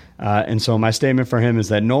circles. And so my statement for him is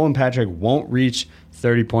that Nolan Patrick won't reach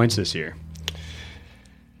 30 points this year.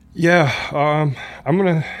 Yeah, I'm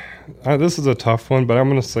going to... this is a tough one, but I'm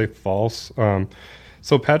going to say false.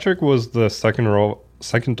 So Patrick was the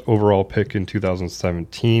second overall pick in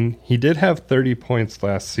 2017. He did have 30 points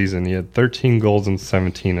last season. He had 13 goals and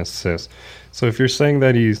 17 assists. So if you're saying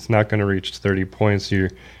that he's not going to reach 30 points, you're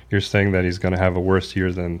saying that he's going to have a worse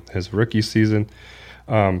year than his rookie season,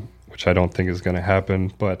 which I don't think is going to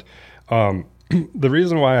happen. But the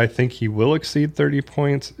reason why I think he will exceed 30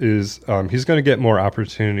 points is he's going to get more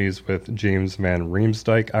opportunities with James Van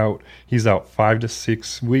Riemsdyk out. He's out 5 to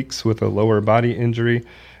 6 weeks with a lower body injury.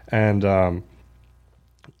 And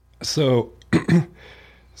so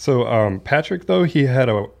Patrick, though, he had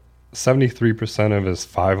a 73% of his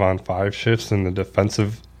 5-on-5 shifts in the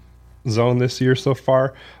defensive zone this year so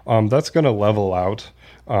far. That's going to level out.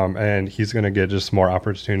 And he's going to get just more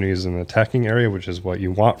opportunities in the attacking area, which is what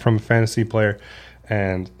you want from a fantasy player.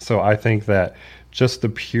 And so I think that just the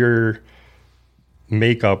pure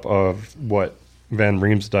makeup of what Van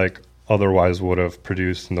Riemsdyk otherwise would have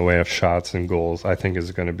produced in the way of shots and goals, I think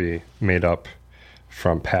is going to be made up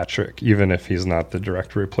from Patrick, even if he's not the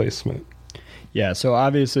direct replacement. Yeah, so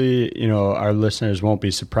obviously, our listeners won't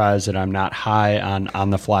be surprised that I'm not high on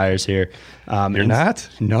the Flyers here. You're not?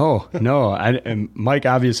 No. Mike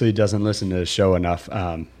obviously doesn't listen to the show enough.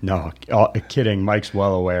 No, kidding. Mike's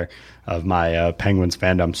well aware of my Penguins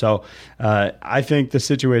fandom. So I think the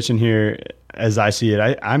situation here, as I see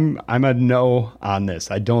it, I'm a no on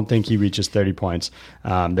this. I don't think he reaches 30 points.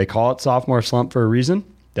 They call it sophomore slump for a reason.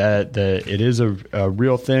 That it is a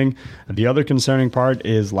real thing. The other concerning part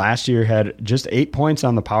is last year had just 8 points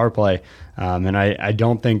on the power play, and I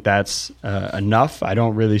don't think that's enough. I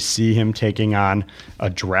don't really see him taking on a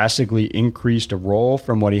drastically increased role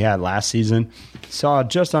from what he had last season. Saw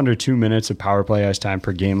just under 2 minutes of power play ice time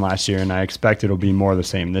per game last year, and I expect it'll be more the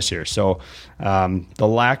same this year. So the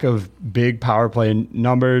lack of big power play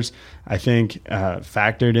numbers, I think,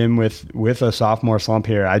 factored in with a sophomore slump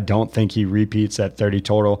here. I don't think he repeats at 30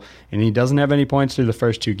 total, and he doesn't have any points through the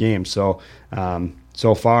first 2 games. So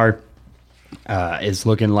so far, it's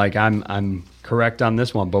looking like I'm correct on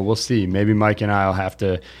this one, but we'll see. Maybe Mike and I will have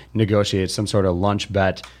to negotiate some sort of lunch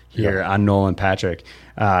bet here on Nolan Patrick.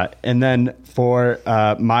 And then for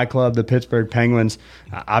my club, the Pittsburgh Penguins,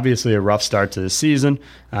 obviously a rough start to the season.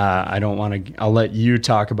 I'll let you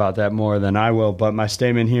talk about that more than I will, but my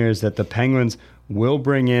statement here is that the Penguins will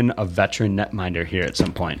bring in a veteran netminder here at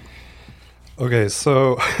some point. Okay,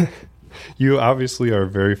 so You obviously are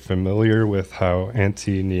very familiar with how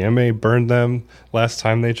Antti Niemi burned them last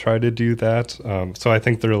time they tried to do that. So I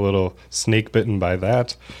think they're a little snake bitten by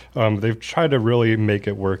that. They've tried to really make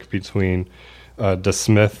it work between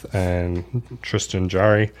DeSmith and Tristan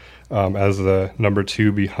Jarry as the number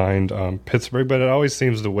 2 behind Pittsburgh, but it always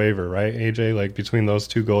seems to waver, right, AJ? Like between those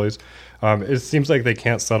two goalies, it seems like they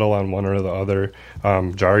can't settle on one or the other.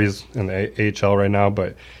 Jarry's in the AHL right now,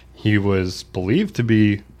 but he was believed to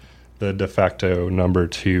be the de facto number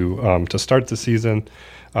 2 to start the season.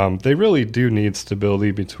 They really do need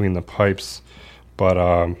stability between the pipes, but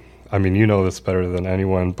I mean, you know this better than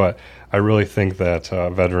anyone, but I really think that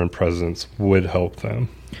veteran presence would help them.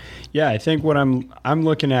 Yeah, I think what I'm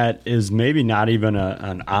looking at is maybe not even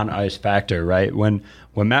an on-ice factor, right? When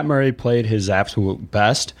Matt Murray played his absolute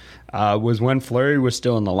best was when Fleury was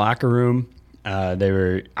still in the locker room. They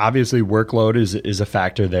were obviously workload is a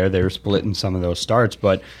factor there. They were splitting some of those starts,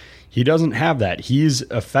 but he doesn't have that. He's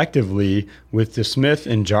effectively, with DeSmith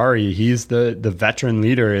and Jarry, he's the veteran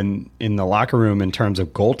leader in the locker room in terms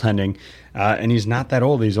of goaltending, and he's not that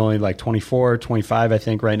old. He's only like 24, 25, I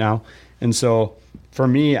think, right now. And so for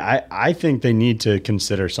me, I think they need to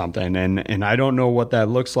consider something, and I don't know what that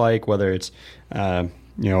looks like, whether it's,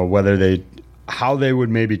 how they would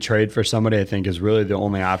maybe trade for somebody, I think is really the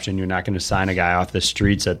only option. You're not going to sign a guy off the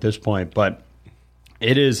streets at this point, but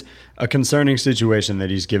it is a concerning situation that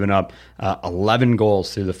he's given up 11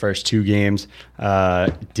 goals through the first 2 games.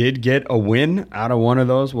 Did get a win out of one of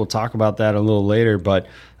those. We'll talk about that a little later, but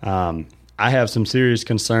I have some serious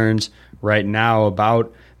concerns right now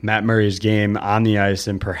about Matt Murray's game on the ice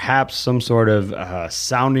and perhaps some sort of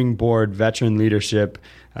sounding board veteran leadership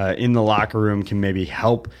in the locker room can maybe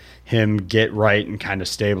help him get right and kind of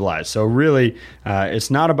stabilize. So really, it's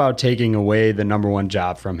not about taking away the number 1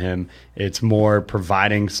 job from him. It's more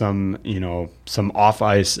providing some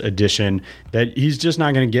off-ice addition that he's just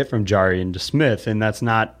not going to get from Jarry and DeSmith, and that's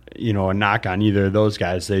not a knock on either of those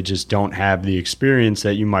guys. They just don't have the experience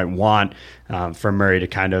that you might want for Murray to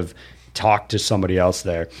kind of talk to somebody else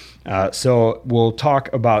there. So we'll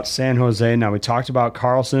talk about San Jose. Now, we talked about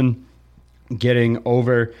Karlsson getting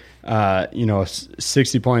over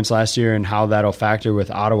 60 points last year and how that'll factor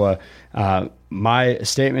with Ottawa. My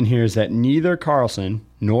statement here is that neither Karlsson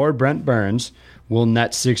nor Brent Burns will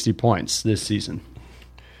net 60 points this season.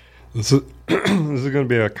 This is going to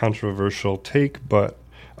be a controversial take, but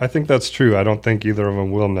I think that's true. I don't think either of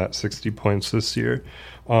them will net 60 points this year.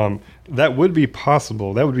 That would be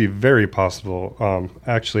possible. That would be very possible.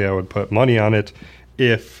 Actually, I would put money on it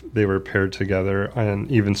if they were paired together in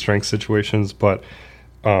even strength situations, but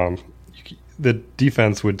the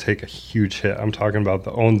defense would take a huge hit. I'm talking about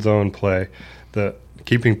the own zone play. The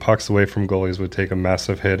keeping pucks away from goalies would take a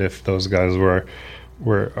massive hit if those guys were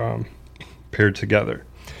paired together.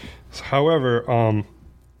 So, however,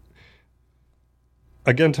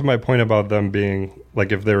 again, to my point about them being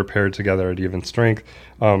like if they were paired together at even strength,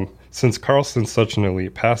 since Karlsson's such an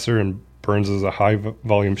elite passer and Burns is a high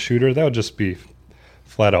volume shooter, that would just be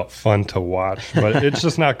flat out fun to watch, but it's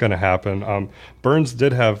just not going to happen. Burns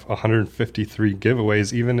did have 153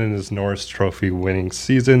 giveaways even in his Norris Trophy winning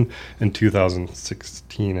season in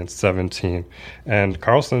 2016 and 17. And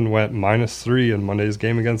Karlsson went -3 in Monday's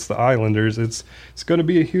game against the Islanders. It's going to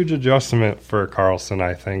be a huge adjustment for Karlsson,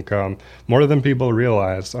 I think, more than people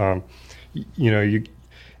realize.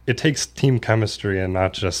 It takes team chemistry and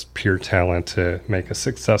not just pure talent to make a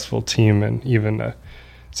successful team and even a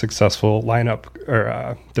successful lineup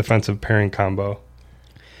or defensive pairing combo.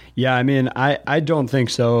 Yeah, I mean, I don't think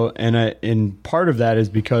so, and part of that is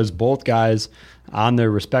because both guys on their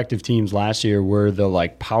respective teams last year were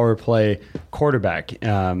the power play quarterback,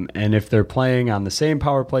 and if they're playing on the same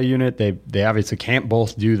power play unit, they obviously can't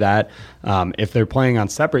both do that. If they're playing on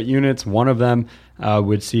separate units, one of them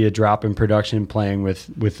would see a drop in production playing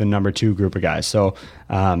with the number 2 group of guys. So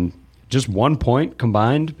just 1 point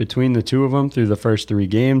combined between the two of them through the first 3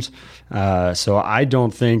 games. So I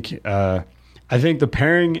don't think I think the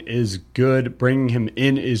pairing is good. Bringing him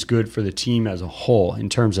in is good for the team as a whole. In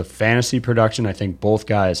terms of fantasy production, I think both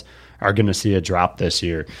guys are going to see a drop this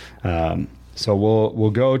year. So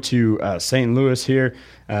we'll go to St. Louis here,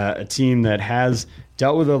 a team that has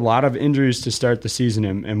dealt with a lot of injuries to start the season.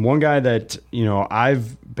 And one guy that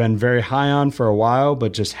I've been very high on for a while,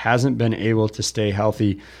 but just hasn't been able to stay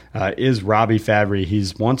healthy, is Robbie Fabry.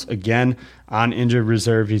 He's once again on injured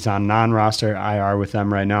reserve. He's on non-roster IR with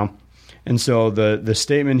them right now. And so the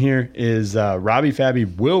statement here is Robbie Fabry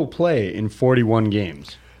will play in 41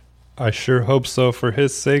 games. I sure hope so for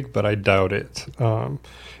his sake, but I doubt it.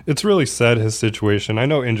 It's really sad, his situation. I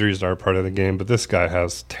know injuries are part of the game, but this guy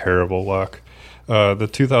has terrible luck. the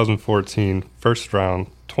 2014 first round,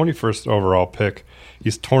 21st overall pick.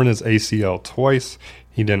 He's torn his ACL twice.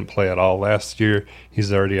 He didn't play at all last year.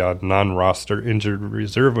 He's already on non-roster injured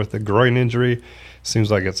reserve with a groin injury.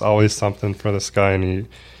 Seems like it's always something for this guy, and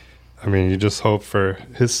you just hope for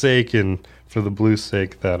his sake and for the Blues'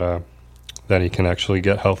 sake that he can actually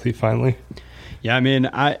get healthy finally. Yeah, I mean,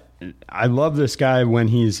 I love this guy when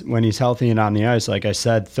he's healthy and on the ice. Like I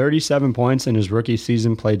said, 37 points in his rookie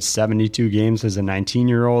season, played 72 games as a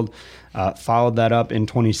 19-year-old. Followed that up in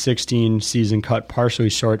 2016 season, cut partially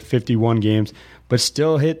short, 51 games, but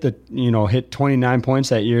still hit 29 points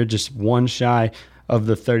that year, just one shy of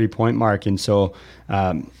the 30-point mark. And so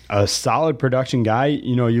a solid production guy.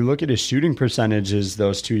 You look at his shooting percentages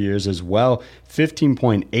those 2 years as well,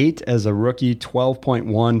 15.8 as a rookie,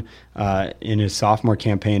 12.1 in his sophomore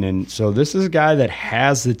campaign. And so this is a guy that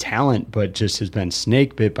has the talent, but just has been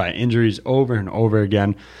snake bit by injuries over and over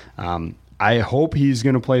again. I hope he's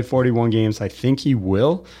going to play 41 games. I think he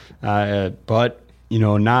will, but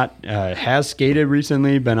has skated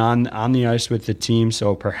recently, been on the ice with the team,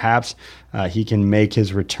 so perhaps he can make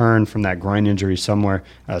his return from that groin injury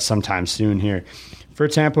sometime soon here. For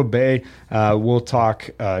Tampa Bay, we'll talk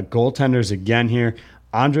goaltenders again here.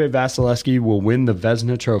 Andrei Vasilevsky will win the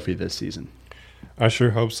Vezina Trophy this season. I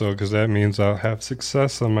sure hope so, because that means I'll have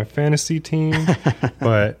success on my fantasy team.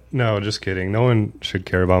 But no, just kidding. No one should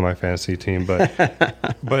care about my fantasy team.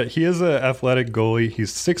 But he is an athletic goalie.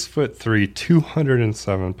 He's 6'3",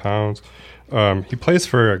 207 pounds. He plays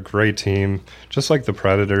for a great team, just like the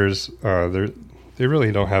Predators. They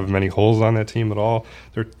really don't have many holes on that team at all.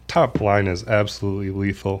 Their top line is absolutely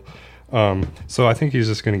lethal. So I think he's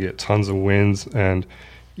just going to get tons of wins. And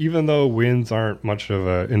even though wins aren't much of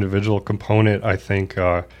an individual component, I think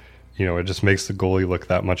it just makes the goalie look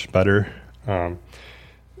that much better.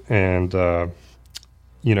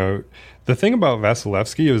 The thing about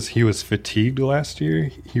Vasilevsky is he was fatigued last year.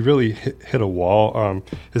 He really hit a wall.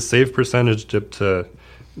 His save percentage dipped to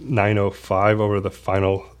 .905 over the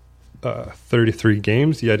final 33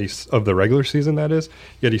 games, of the regular season, that is.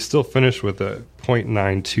 Yet he still finished with a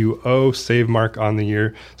 .920 save mark on the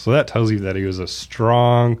year. So that tells you that he was a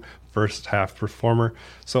strong first half performer.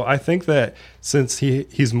 So I think that since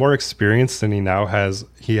he's more experienced and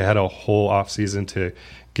he had a whole offseason to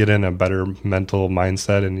get in a better mental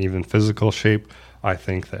mindset and even physical shape, I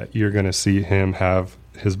think that you're going to see him have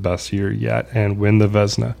his best year yet and win the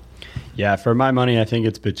Vezina. Yeah, for my money, I think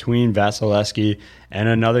it's between Vasilevsky and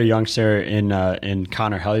another youngster in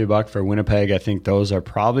Connor Hellebuyck for Winnipeg. I think those are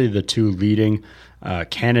probably the two leading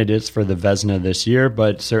candidates for the Vezina this year,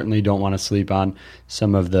 but certainly don't want to sleep on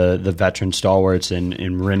some of the veteran stalwarts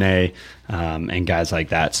in Rene and guys like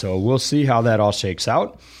that. So we'll see how that all shakes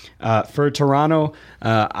out. For Toronto,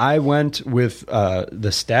 I went with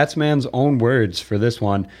the Statsman's own words for this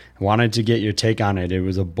one. I wanted to get your take on it. It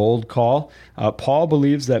was a bold call. Paul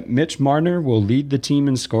believes that Mitch Marner will lead the team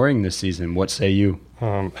in scoring this season. What say you?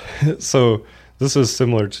 So this is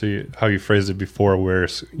similar to how you phrased it before, where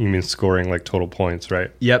you mean scoring like total points,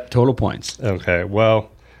 right? Yep, total points. Okay,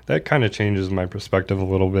 well, that kind of changes my perspective a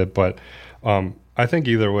little bit, but I think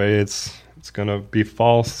either way it's going to be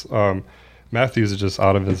false. Matthews is just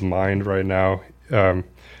out of his mind right now.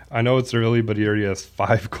 I know it's early, but he already has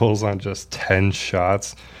 5 goals on just 10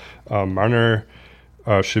 shots. Marner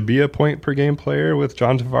should be a point-per-game player with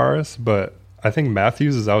John Tavares, but I think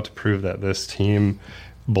Matthews is out to prove that this team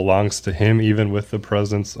belongs to him, even with the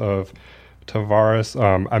presence of Tavares.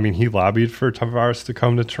 He lobbied for Tavares to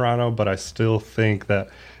come to Toronto, but I still think that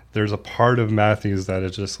there's a part of Matthews that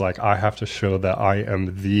is just like, I have to show that I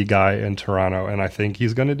am the guy in Toronto, and I think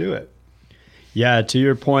he's going to do it. Yeah, to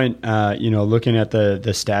your point, looking at the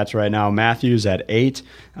stats right now, Matthews at 8,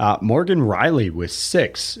 Morgan Rielly with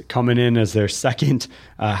 6, coming in as their second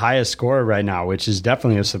highest scorer right now, which is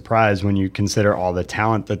definitely a surprise when you consider all the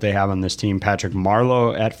talent that they have on this team. Patrick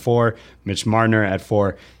Marleau at 4, Mitch Marner at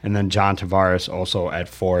 4, and then John Tavares also at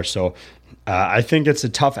 4. So I think it's a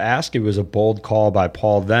tough ask. It was a bold call by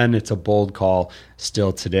Paul then. It's a bold call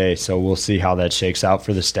still today. So we'll see how that shakes out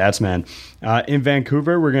for the Statsman. In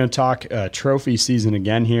Vancouver, we're going to talk trophy season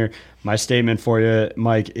again here. My statement for you,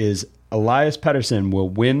 Mike, is Elias Pettersson will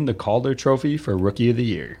win the Calder Trophy for Rookie of the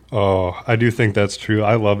Year. Oh, I do think that's true.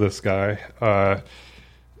 I love this guy.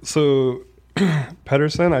 So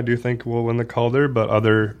Pettersson, I do think will win the Calder, but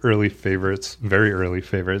other early favorites, very early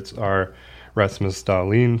favorites, are Rasmus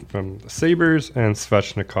Dahlin from the Sabres and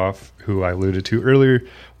Svechnikov, who I alluded to earlier,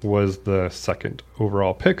 was the second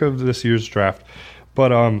overall pick of this year's draft.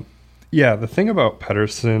 But Yeah, the thing about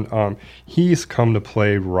Pettersson, he's come to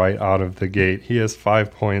play right out of the gate. He has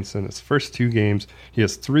 5 points in his first 2 games. He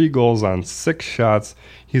has 3 goals on 6 shots.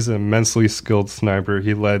 He's an immensely skilled sniper.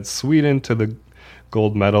 He led Sweden to the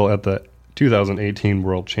gold medal at the 2018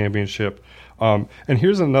 World Championship. And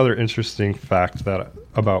here's another interesting fact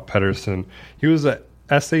about Pettersson. He was a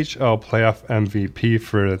SHL playoff MVP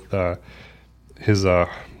for his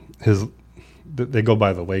they go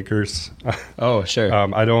by the Lakers. Oh, sure.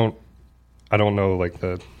 I don't know like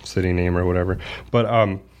the city name or whatever,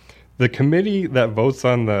 but the committee that votes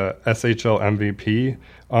on the SHL MVP,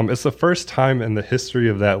 it's the first time in the history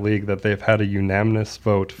of that league that they've had a unanimous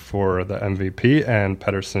vote for the MVP, and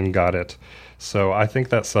Pettersson got it. So I think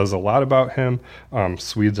that says a lot about him.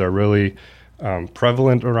 Swedes are really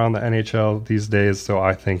prevalent around the NHL these days, so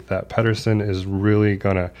I think that Pettersson is really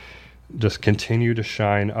gonna just continue to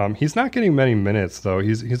shine. He's not getting many minutes though.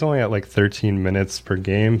 He's only at like 13 minutes per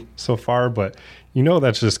game so far, but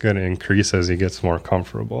that's just going to increase as he gets more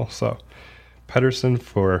comfortable. So Pettersson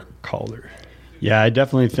for Calder. Yeah, I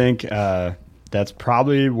definitely think that's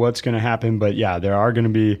probably what's going to happen. But yeah, there are going to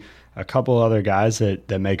be a couple other guys that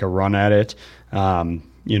make a run at it. A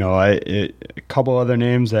couple other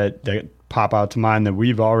names that pop out to mind that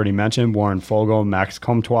we've already mentioned: Warren Foegele, Max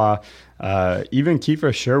Comtois, even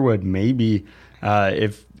Kiefer Sherwood. Maybe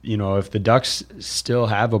if the Ducks still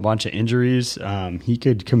have a bunch of injuries, he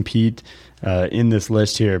could compete in this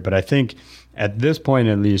list here. But I think at this point,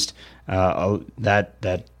 at least,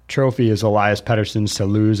 that trophy is Elias Pettersson's to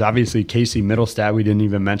lose. Obviously, Casey Middlestat, we didn't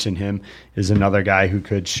even mention him, is another guy who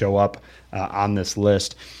could show up on this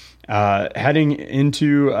list. Heading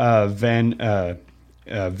into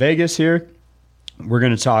Vegas here, we're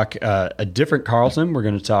going to talk a different Karlsson. We're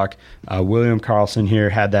going to talk William Karlsson here.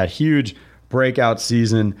 Had that huge breakout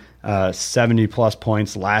season, 70-plus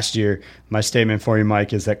points last year. My statement for you,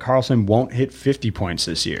 Mike, is that Karlsson won't hit 50 points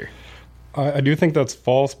this year. I do think that's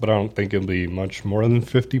false, but I don't think it'll be much more than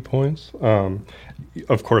 50 points.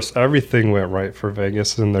 Of course, everything went right for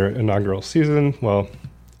Vegas in their inaugural season. Well,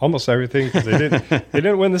 almost everything, because they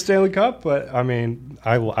didn't win the Stanley Cup. But I mean,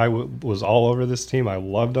 I was all over this team. I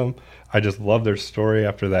loved them. I just loved their story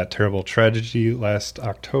after that terrible tragedy last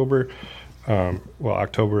October.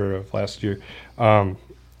 October of last year.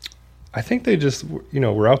 I think they just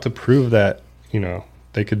were out to prove that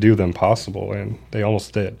they could do the impossible, and they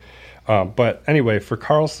almost did. But anyway, for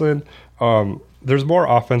Karlsson, there's more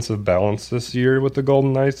offensive balance this year with the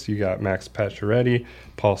Golden Knights. You got Max Pacioretty,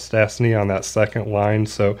 Paul Stastny on that second line.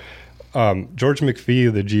 So George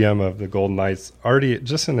McPhee, the GM of the Golden Knights, already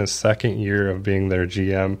just in his second year of being their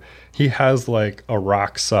GM, he has like a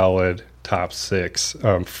rock solid top six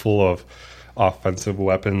full of offensive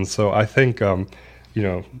weapons. So I think,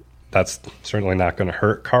 that's certainly not going to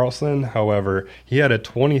hurt Karlsson. However, he had a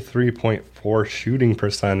 23.4 shooting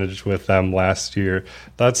percentage with them last year.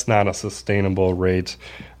 That's not a sustainable rate.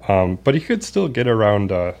 But he could still get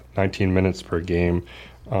around 19 minutes per game.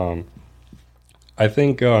 I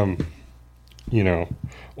think, only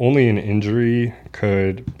an injury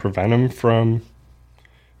could prevent him from,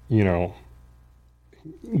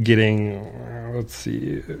 getting,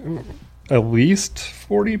 at least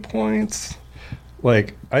 40 points.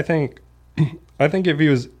 Like, I think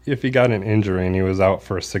if he got an injury and he was out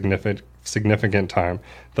for a significant time,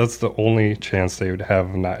 that's the only chance they would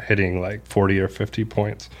have of not hitting like 40 or 50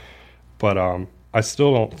 points. But I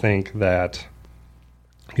still don't think that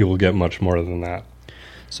he will get much more than that.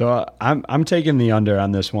 So I'm taking the under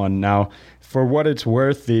on this one. Now, for what it's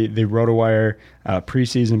worth, the RotoWire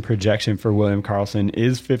preseason projection for William Karlsson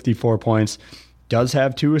is 54 points. Does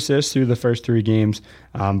have 2 assists through the first 3 games,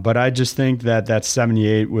 but I just think that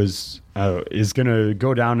 78 is going to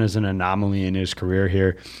go down as an anomaly in his career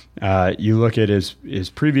here. You look at his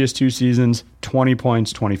previous 2 seasons, 20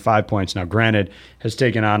 points, 25 points. Now, granted, has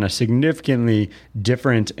taken on a significantly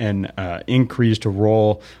different and increased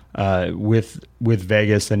role with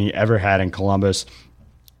Vegas than he ever had in Columbus.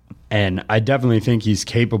 And I definitely think he's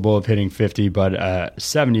capable of hitting 50, but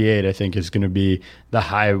 78 I think is going to be the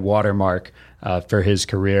high watermark for his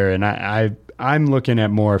career. And I'm looking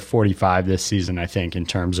at more 45 this season, I think, in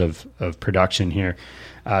terms of production here.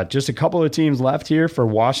 Just a couple of teams left here for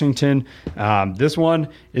Washington. This one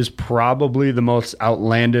is probably the most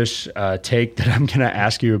outlandish take that I'm going to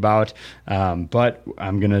ask you about, but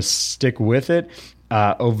I'm going to stick with it.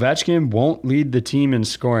 Ovechkin won't lead the team in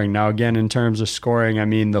scoring. Now, again, in terms of scoring, I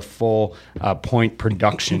mean the full point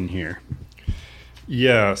production here.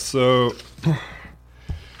 Yeah, so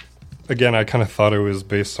again, I kind of thought it was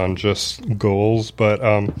based on just goals, but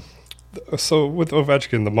so with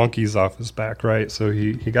Ovechkin, the monkey's off his back, right? So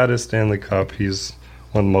he got his Stanley Cup. He's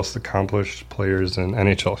one of the most accomplished players in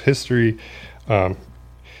NHL history.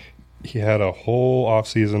 He had a whole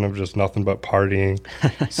offseason of just nothing but partying.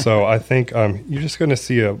 So I think you're just going to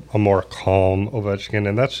see a more calm Ovechkin,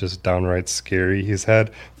 and that's just downright scary. He's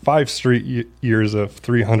had 5 straight years of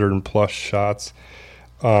 300-plus shots.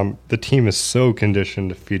 The team is so conditioned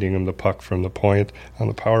to feeding him the puck from the point on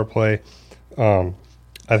the power play.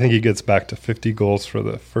 I think he gets back to 50 goals for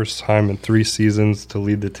the first time in 3 seasons to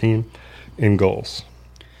lead the team in goals.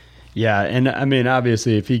 Yeah, and I mean,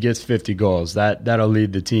 obviously, if he gets 50 goals, that'll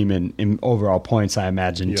lead the team in overall points, I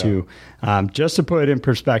imagine, too. Just to put it in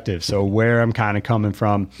perspective, so where I'm kind of coming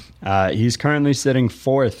from, he's currently sitting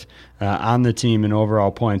 4th on the team in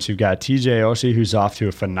overall points. You've got TJ Oshie, who's off to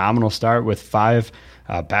a phenomenal start with 5.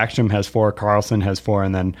 Backstrom has 4, Carlson has 4,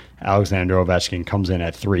 and then Alexander Ovechkin comes in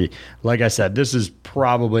at 3. Like I said, this is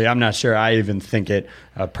probably, I'm not sure I even think it,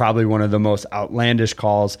 probably one of the most outlandish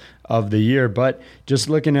calls of the year. But just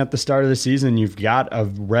looking at the start of the season, you've got a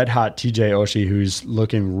red-hot TJ Oshie who's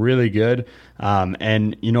looking really good.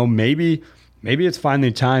 And, you know, maybe it's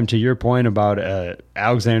finally time, to your point about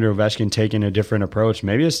Alexander Ovechkin taking a different approach.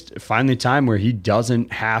 Maybe it's finally time where he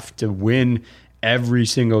doesn't have to win every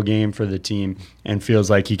single game for the team and feels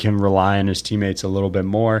like he can rely on his teammates a little bit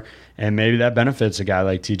more. And maybe that benefits a guy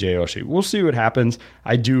like TJ Oshie. We'll see what happens.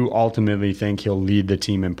 I do ultimately think he'll lead the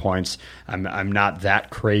team in points. I'm not that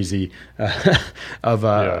crazy of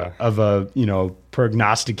a you know,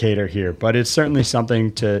 prognosticator here, but it's certainly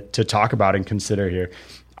something to talk about and consider here.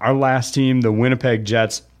 Our last team, the Winnipeg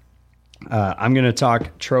Jets. I'm going to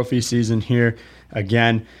talk trophy season here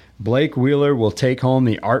again. Blake Wheeler will take home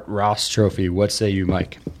the Art Ross Trophy. What say you,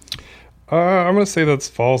 Mike? I'm going to say that's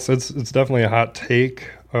false. It's definitely a hot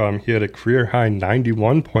take. He had a career-high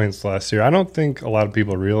 91 points last year. I don't think a lot of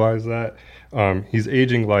people realize that. He's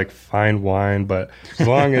aging like fine wine, but as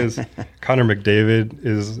long as Connor McDavid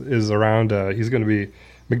is around,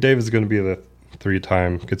 McDavid's going to be the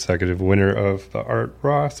 3-time consecutive winner of the Art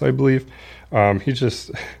Ross, I believe. He's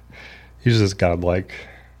just godlike.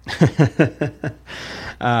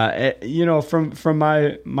 You know, from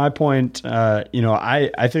my point, you know,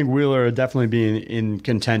 I think Wheeler will definitely be in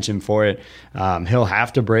contention for it. He'll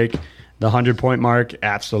have to break the 100-point mark,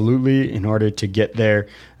 absolutely, in order to get there.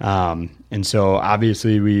 And so,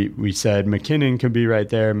 obviously, we said McKinnon could be right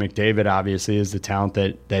there. McDavid, obviously, is the talent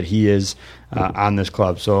that he is on this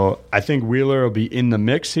club. So I think Wheeler will be in the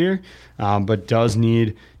mix here, but does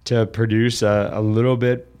need to produce a little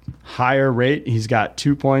bit higher rate. He's got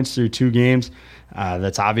 2 points through 2 games.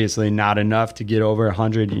 That's obviously not enough to get over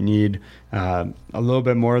 100. You need a little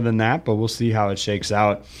bit more than that, but we'll see how it shakes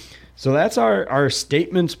out. So that's our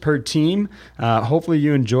statements per team. Hopefully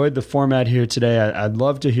you enjoyed the format here today. I'd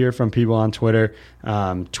love to hear from people on Twitter.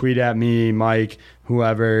 Tweet at me, Mike,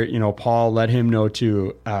 whoever, you know, Paul, let him know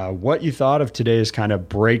too what you thought of today's kind of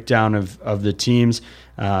breakdown of the teams.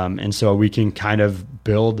 And so we can kind of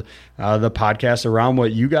build the podcast around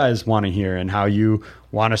what you guys want to hear and how you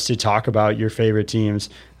want us to talk about your favorite teams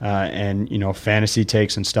and, you know, fantasy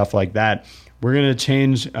takes and stuff like that. We're going to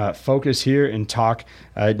change focus here and talk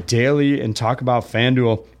daily and talk about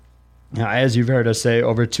FanDuel. Now, as you've heard us say,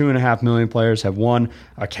 over 2.5 million players have won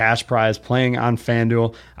a cash prize playing on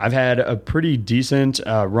FanDuel. I've had a pretty decent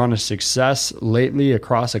run of success lately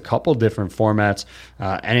across a couple different formats.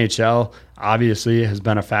 NHL obviously has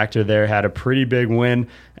been a factor there, had a pretty big win.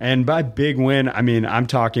 And by big win, I mean, I'm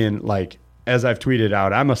talking like, as I've tweeted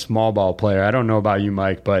out, I'm a small ball player. I don't know about you,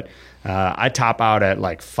 Mike, but I top out at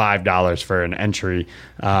like $5 for an entry.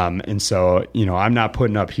 And so, you know, I'm not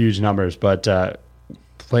putting up huge numbers, but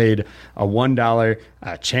played a $1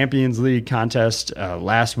 Champions League contest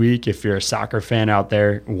last week. If you're a soccer fan out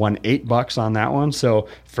there, won $8 on that one. So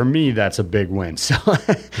for me, that's a big win. So,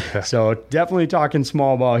 so definitely talking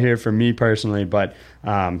small ball here for me personally. But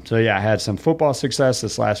so yeah, I had some football success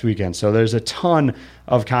this last weekend. So there's a ton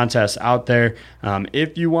of contests out there.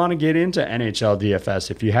 If you want to get into NHL DFS,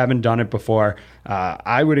 if you haven't done it before,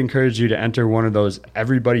 I would encourage you to enter one of those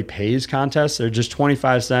everybody pays contests. They're just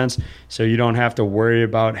 25 cents, so you don't have to worry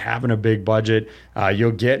about having a big budget.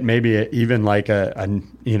 You'll get maybe even like a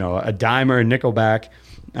dime or a nickel back,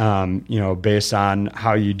 based on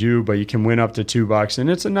how you do, but you can win up to $2, and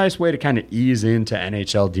it's a nice way to kind of ease into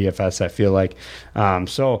NHL DFS, I feel like.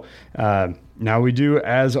 Now we do,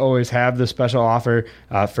 as always, have the special offer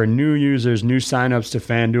for new users, new signups to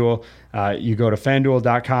FanDuel. You go to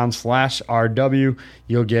FanDuel.com/RW.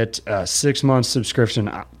 You'll get a 6-month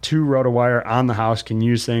subscription to RotoWire on the house. Can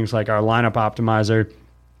use things like our lineup optimizer,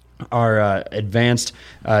 our advanced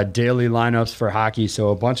daily lineups for hockey. So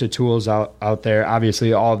a bunch of tools out there.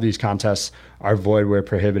 Obviously, all of these contests are void where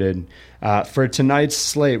prohibited. For tonight's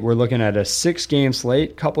slate, we're looking at a 6-game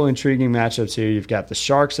slate. Couple intriguing matchups here. You've got the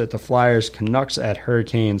Sharks at the Flyers, Canucks at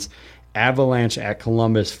Hurricanes, Avalanche at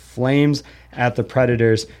Columbus, Flames at the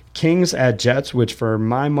Predators, Kings at Jets, which for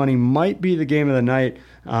my money might be the game of the night.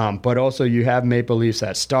 But also you have Maple Leafs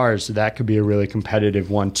at Stars, so that could be a really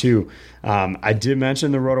competitive one too. I did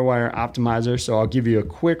mention the RotoWire Optimizer, so I'll give you a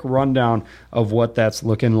quick rundown of what that's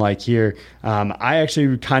looking like here. I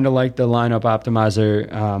actually kind of like the lineup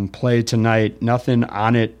optimizer play tonight. Nothing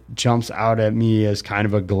on it jumps out at me as kind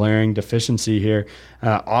of a glaring deficiency here.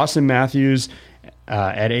 Austin Matthews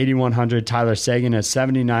at 8,100, Tyler Seguin at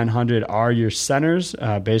 7,900 are your centers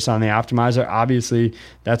based on the optimizer. Obviously,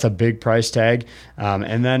 that's a big price tag.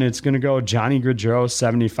 And then it's going to go Johnny Gaudreau,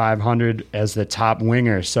 7,500 as the top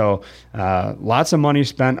winger. So lots of money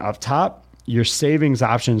spent up top. Your savings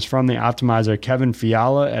options from the optimizer: Kevin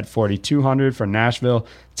Fiala at 4,200 for Nashville,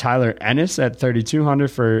 Tyler Ennis at 3,200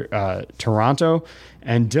 for Toronto,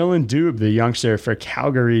 and Dylan Dubé, the youngster for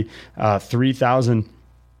Calgary, 3,000.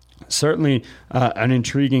 Certainly an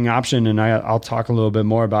intriguing option, and I'll talk a little bit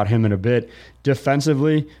more about him in a bit.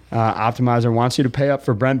 Defensively, Optimizer wants you to pay up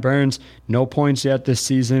for Brent Burns. No points yet this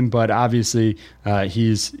season, but obviously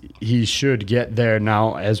he should get there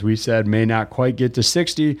now. As we said, may not quite get to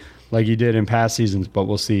 60 like he did in past seasons, but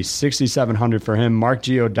we'll see. 6,700 for him. Mark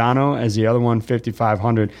Giordano as the other one,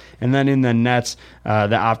 5,500. And then in the nets, the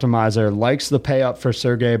Optimizer likes the pay up for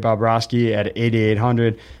Sergei Bobrovsky at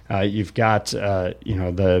 8,800. You've got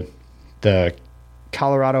the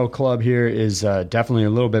Colorado club here is definitely a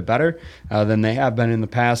little bit better than they have been in the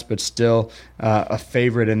past, but still a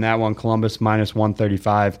favorite in that one. Columbus minus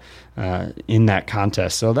 135 in that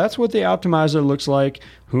contest. So that's what the Optimizer looks like,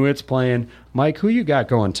 who it's playing. Mike, who you got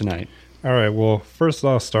going tonight? All right. Well, first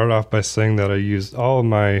I'll start off by saying that I used all of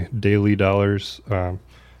my daily dollars,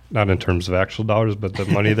 not in terms of actual dollars, but the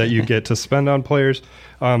money that you get to spend on players.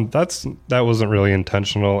 That wasn't really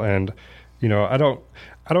intentional, and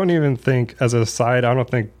I don't even think, as a side, I don't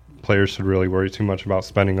think players should really worry too much about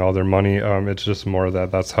spending all their money. It's just more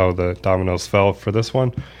that's how the dominoes fell for this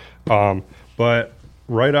one. But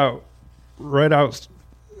right out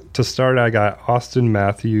to start, I got Austin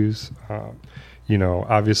Matthews.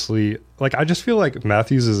 Obviously, I just feel like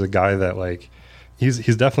Matthews is a guy that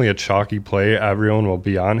he's definitely a chalky play. Everyone will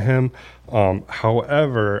be on him.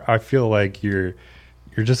 However, I feel like you're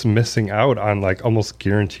just missing out on almost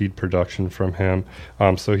guaranteed production from him.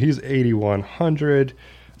 So he's 8,100.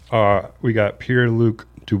 We got Pierre-Luc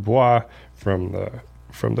Dubois from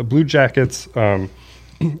the Blue Jackets.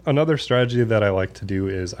 Another strategy that I like to do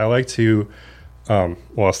is I like to,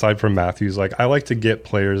 aside from Matthews, I like to get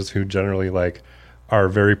players who generally are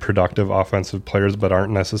very productive offensive players, but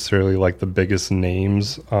aren't necessarily the biggest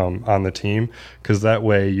names on the team, because that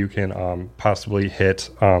way you can possibly hit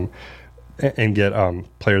and get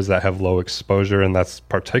players that have low exposure, and that's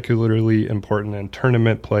particularly important in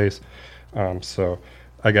tournament plays. So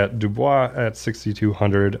I got Dubois at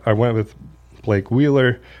 6,200. I went with Blake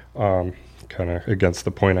Wheeler, kind of against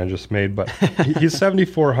the point I just made, but he's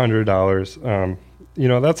 $7,400.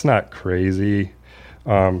 That's not crazy.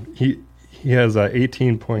 He has a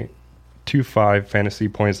 18.25 fantasy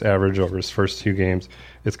points average over his first 2 games.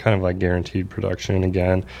 It's kind of guaranteed production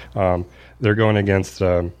again. They're going against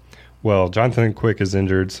Jonathan Quick is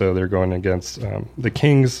injured, so they're going against the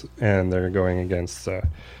Kings, and they're going against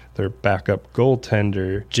their backup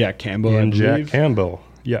goaltender, Jack Campbell. Jack Campbell,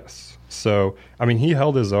 yes. So, he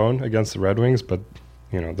held his own against the Red Wings, but,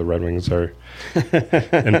 the Red Wings are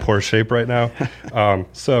in poor shape right now.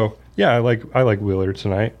 So, yeah, I like Wheeler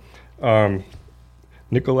tonight.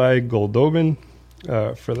 Nikolai Goldobin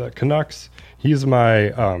for the Canucks. He's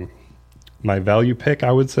my value pick,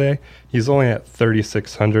 I would say. He's only at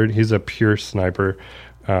 3,600. He's a pure sniper.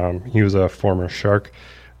 He was a former Shark.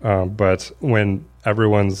 But when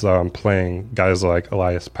everyone's playing guys like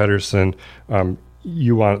Elias Pettersson,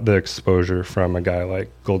 you want the exposure from a guy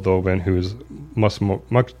like Goldobin, who's much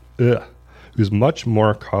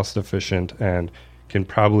more cost efficient and can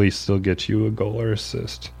probably still get you a goal or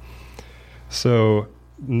assist. So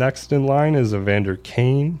next in line is Evander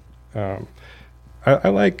Kane. I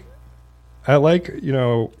like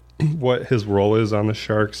what his role is on the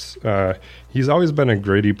Sharks. He's always been a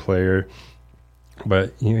gritty player,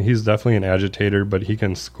 but he's definitely an agitator, but he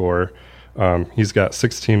can score. He's got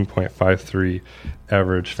 16.53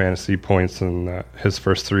 average fantasy points in his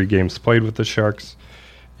first 3 games played with the Sharks.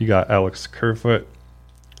 You got Alex Kerfoot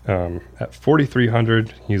at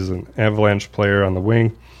 4,300. He's an Avalanche player on the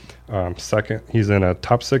wing. Second, he's in a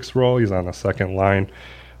top 6 role. He's on the second line.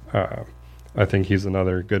 I think he's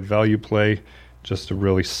another good value play. Just a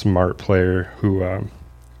really smart player who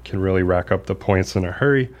can really rack up the points in a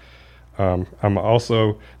hurry. I'm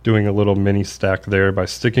also doing a little mini stack there by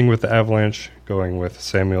sticking with the Avalanche, going with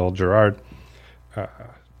Samuel Girard,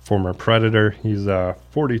 former Predator. He's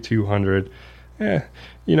 4,200.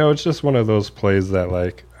 It's just one of those plays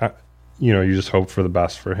that you just hope for the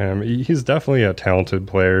best for him. He's definitely a talented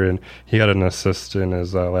player, and he had an assist in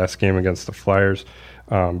his last game against the Flyers.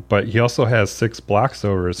 But he also has 6 blocks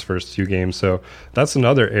over his first 2 games. So that's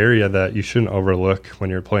another area that you shouldn't overlook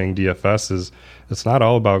when you're playing DFS is it's not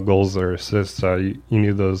all about goals or assists. You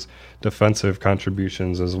need those defensive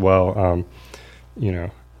contributions as well.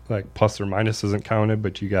 Like plus or minus isn't counted,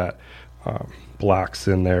 but you got blocks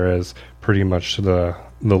in there as pretty much the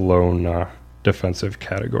lone defensive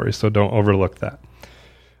category. So don't overlook that.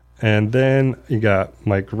 And then you got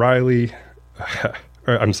Morgan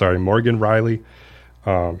Riley.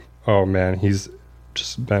 Oh man, he's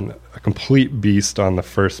just been a complete beast on the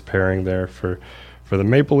first pairing there for the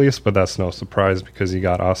Maple Leafs, but that's no surprise because you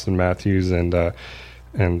got Austin Matthews and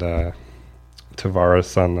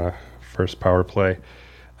Tavares on the first power play.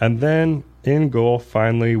 And then in goal,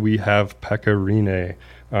 finally, we have Pekka Rinne,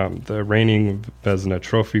 the reigning Vezina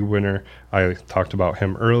Trophy winner. I talked about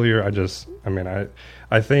him earlier.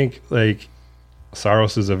 I think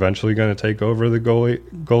Saros is eventually going to take over the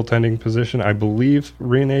goaltending position. I believe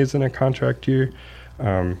Rinne's in a contract year.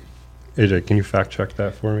 AJ, can you fact check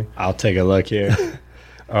that for me? I'll take a look here.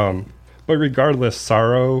 But regardless,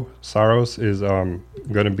 Saros is going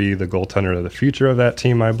to be the goaltender of the future of that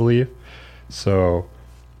team, I believe. So,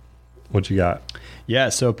 what you got? Yeah,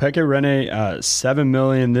 so Pekka Rinne, $7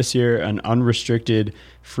 million this year, an unrestricted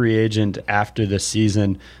free agent after the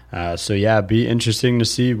season. Be interesting to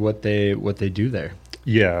see what they do there.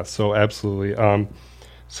 Yeah, so absolutely.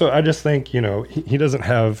 So I just think he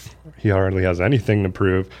hardly has anything to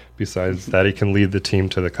prove besides that he can lead the team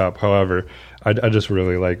to the cup. However, I just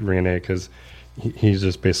really like Rinne because he's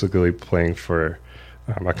just basically playing for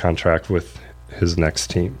a contract with his next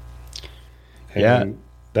team. And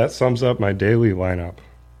that sums up my daily lineup.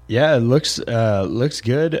 Yeah, it looks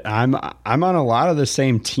good. I'm on a lot of the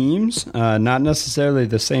same teams, not necessarily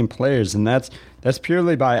the same players, and that's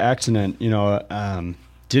purely by accident.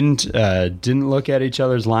 Didn't look at each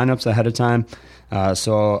other's lineups ahead of time.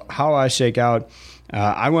 So how I shake out,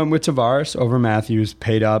 I went with Tavares over Matthews,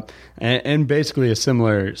 paid up, and basically a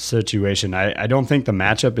similar situation. I don't think the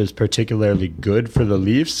matchup is particularly good for the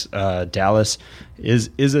Leafs. Dallas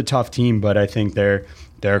is a tough team, but I think they're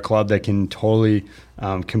a club that can totally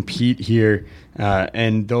compete here,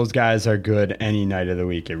 and those guys are good any night of the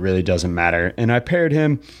week. It really doesn't matter. And I paired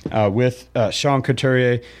him with Sean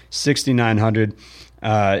Couturier, 6,900.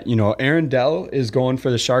 Aaron Dell is going for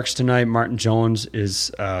the Sharks tonight. Martin Jones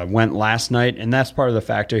went last night, and that's part of the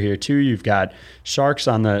factor here too. You've got Sharks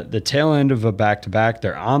on the tail end of a back-to-back.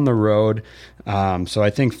 They're on the road. So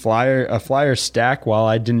I think a Flyer stack, while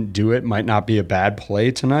I didn't do it, might not be a bad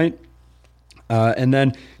play tonight. And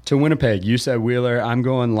then to Winnipeg, you said Wheeler. I'm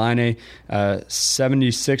going Laine,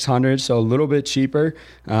 7,600, so a little bit cheaper.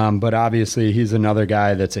 But obviously he's another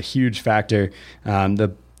guy that's a huge factor.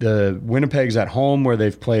 The Winnipeg's at home where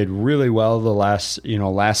they've played really well the last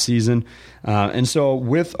season. And so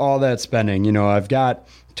with all that spending, I've got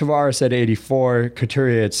Tavares at 84,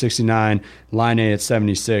 Couturier at 69, Laine at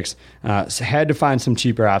 76. So had to find some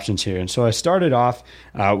cheaper options here. And so I started off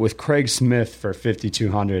with Craig Smith for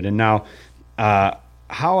 5,200. And now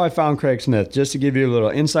how I found Craig Smith, just to give you a little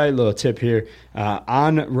insight, a little tip here.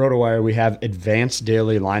 On RotoWire, we have advanced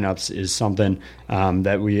daily lineups is something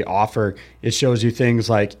that we offer. It shows you things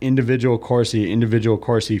like individual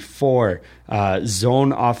Corsi 4,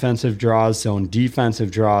 zone offensive draws, zone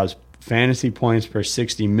defensive draws, fantasy points per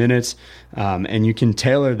 60 minutes, and you can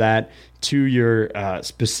tailor that to your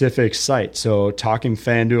specific site. So talking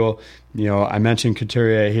FanDuel, I mentioned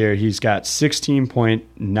Couturier here. He's got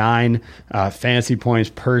 16.9 fantasy points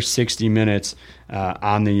per 60 minutes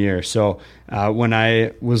on the year. So when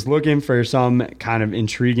I was looking for some kind of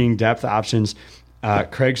intriguing depth options,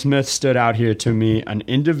 Craig Smith stood out here to me. An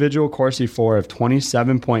individual Corsi 4 of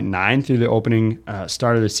 27.9 through the opening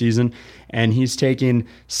start of the season, and he's taking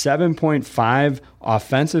 7.5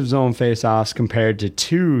 offensive zone faceoffs compared to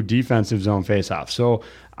 2 defensive zone faceoffs. So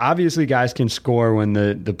obviously guys can score when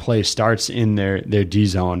the play starts in their D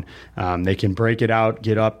zone. They can break it out,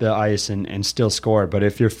 get up the ice, and still score. But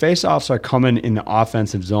if your faceoffs are coming in the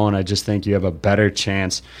offensive zone, I just think you have a better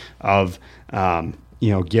chance of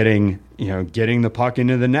getting the puck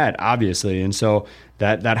into the net, obviously. And so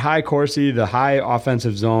that high Corsi, the high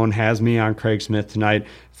offensive zone, has me on Craig Smith tonight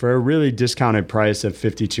for a really discounted price of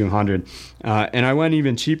 $5,200. And I went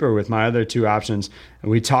even cheaper with my other two options.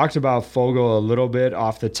 We talked about Foegele a little bit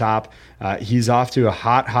off the top. He's off to a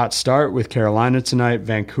hot start with Carolina tonight.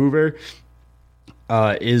 Vancouver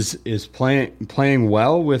is playing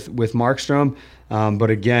well with Markstrom. But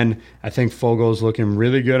again, I think Fogel's looking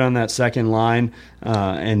really good on that second line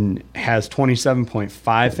and has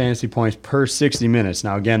 27.5 fantasy points per 60 minutes.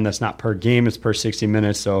 Now, again, that's not per game, it's per 60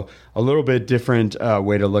 minutes, so a little bit different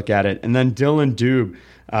way to look at it. And then Dylan Dubé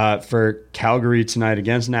for Calgary tonight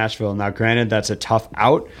against Nashville. Now, granted, that's a tough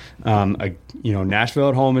out. Nashville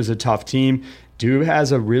at home is a tough team. Dubé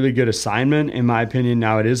has a really good assignment, in my opinion.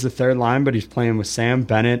 Now, it is the third line, but he's playing with Sam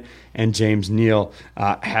Bennett and James Neal.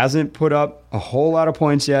 Hasn't put up a whole lot of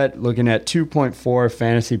points yet, looking at 2.4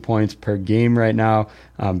 fantasy points per game right now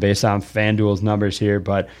based on FanDuel's numbers here.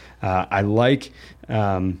 But I like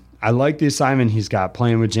the assignment he's got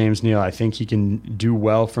playing with James Neal. I think he can do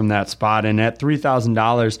well from that spot. And at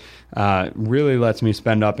 $3,000, really lets me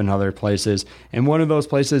spend up in other places. And one of those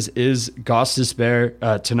places is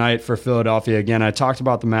Gostisbehere tonight for Philadelphia. Again, I talked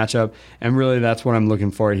about the matchup, and really that's what I'm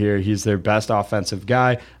looking for here. He's their best offensive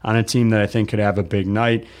guy on a team that I think could have a big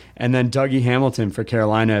night. And then Dougie Hamilton for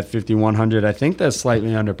Carolina at $5,100. I think that's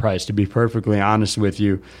slightly underpriced, to be perfectly honest with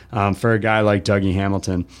you, for a guy like Dougie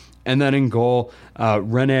Hamilton. And then in goal,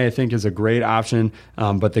 Rene, I think, is a great option.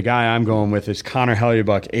 But the guy I'm going with is Connor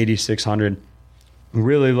Hellebuyck, $8,600.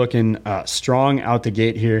 Really looking strong out the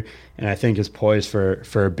gate here, and I think is poised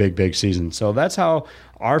for a big season. So that's how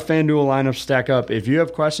our FanDuel lineups stack up. If you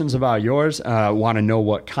have questions about yours, want to know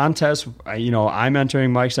what contest I'm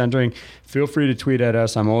entering, Mike's entering, feel free to tweet at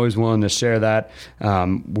us. I'm always willing to share that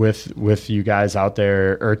with you guys out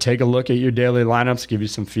there, or take a look at your daily lineups, give you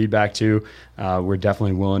some feedback too. We're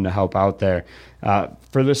definitely willing to help out there.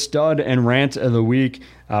 For the stud and rant of the week,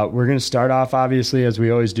 we're going to start off, obviously, as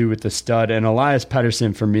we always do, with the stud. And Elias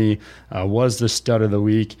Pettersson, for me, was the stud of the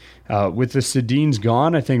week. With the Sedins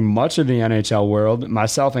gone, I think much of the NHL world,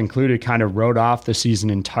 myself included, kind of wrote off the season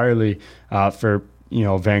entirely for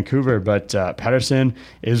Vancouver. But Pettersson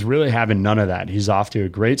is really having none of that. He's off to a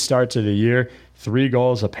great start to the year. 3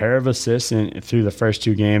 goals, a pair of assists through the first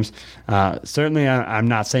 2 games. Certainly, I'm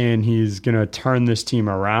not saying he's going to turn this team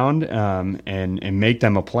around and make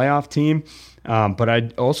them a playoff team. But I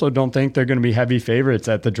also don't think they're going to be heavy favorites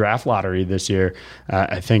at the draft lottery this year.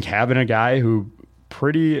 I think having a guy who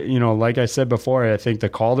like I said before, I think the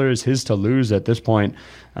Calder is his to lose at this point.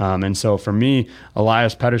 And so for me,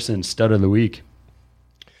 Elias Pettersson, stud of the week.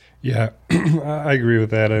 Yeah, I agree with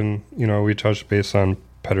that. And, we touched base on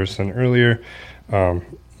Pettersson earlier.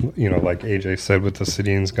 Like AJ said, with the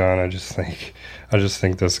Sedins gone, I just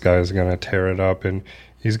think this guy is going to tear it up, and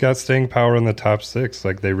he's got staying power in the top 6.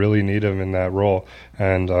 Like, they really need him in that role,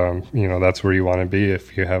 and that's where you want to be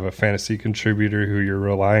if you have a fantasy contributor who you're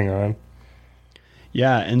relying on.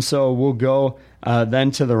 Yeah, and so we'll go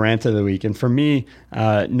then to the rant of the week. And for me,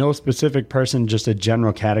 no specific person, just a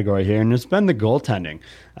general category here. And it's been the goaltending.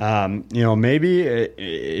 Maybe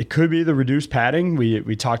it could be the reduced padding.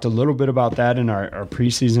 We talked a little bit about that in our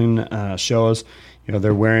preseason shows.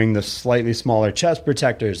 They're wearing the slightly smaller chest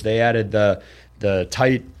protectors. They added the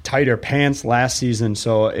tighter pants last season.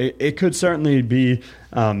 So it could certainly be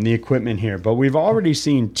the equipment here. But we've already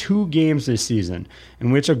seen 2 games this season in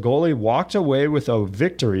which a goalie walked away with a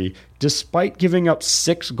victory despite giving up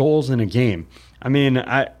 6 goals in a game. I mean,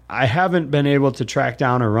 I haven't been able to track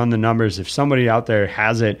down or run the numbers. If somebody out there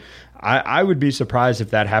has it, I would be surprised if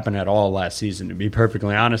that happened at all last season, to be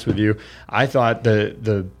perfectly honest with you. I thought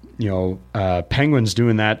the Penguins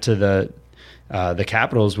doing that to the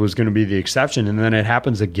Capitals was going to be the exception, and then it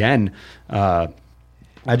happens again. I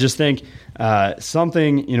just think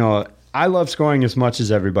something, I love scoring as much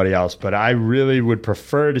as everybody else, but I really would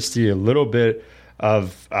prefer to see a little bit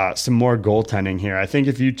of some more goaltending here. I think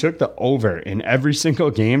if you took the over in every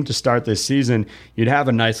single game to start this season, you'd have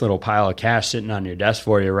a nice little pile of cash sitting on your desk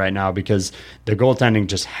for you right now, because the goaltending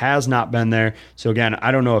just has not been there. So again,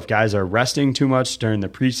 I don't know if guys are resting too much during the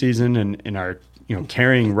preseason and are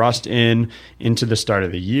carrying rust into the start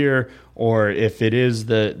of the year, or if it is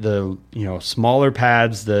the smaller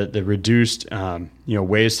pads, the reduced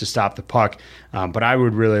ways to stop the puck. But I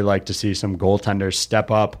would really like to see some goaltenders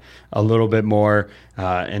step up a little bit more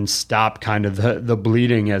and stop kind of the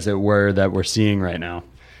bleeding, as it were, that we're seeing right now.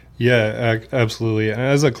 Yeah, absolutely.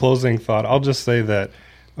 As a closing thought, I'll just say that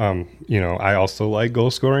I also like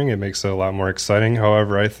goal scoring. It makes it a lot more exciting.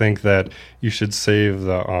 However, I think that you should save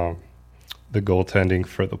the goaltending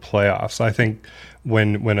for the playoffs. I think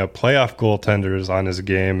when a playoff goaltender is on his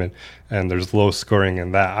game and there's low scoring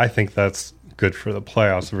in that, I think that's good for the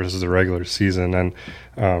playoffs versus the regular season. And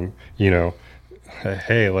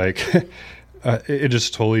hey, like it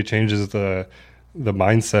just totally changes the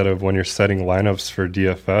mindset of when you're setting lineups for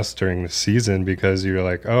DFS during the season, because you're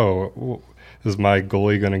like, oh, is my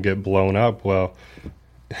goalie going to get blown up? Well,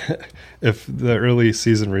 if the early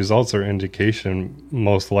season results are indication,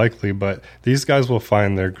 most likely, but these guys will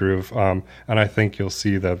find their groove. And I think you'll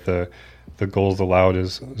see that the goals allowed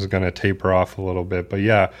is going to taper off a little bit. But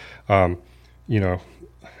yeah, I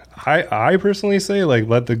personally say, like,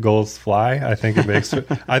 let the goals fly. I think it makes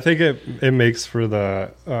it makes for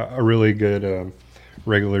a really good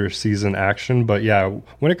regular season action. But yeah,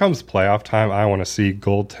 when it comes to playoff time, I want to see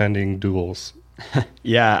goaltending duels.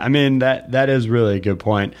 Yeah, I mean, that is really a good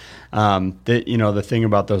point. The thing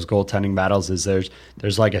about those goaltending battles is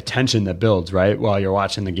there's like a tension that builds, right? While you're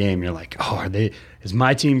watching the game, you're like, oh, is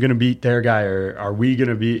my team going to beat their guy, or are we going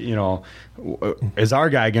to be, is our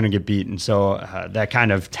guy going to get beaten? So that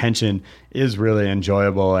kind of tension is really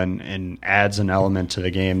enjoyable and adds an element to the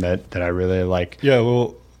game that I really like. Yeah,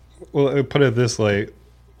 well, put it this way: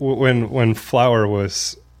 when Flower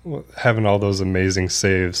was having all those amazing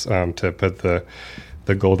saves to put the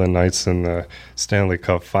Golden Knights in the Stanley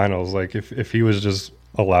Cup Finals, like if he was just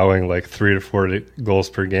allowing like 3 to 4 goals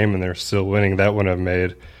per game and they're still winning, that wouldn't have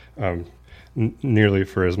made nearly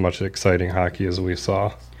for as much exciting hockey as we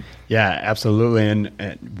saw. Yeah, absolutely. And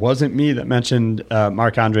it wasn't me that mentioned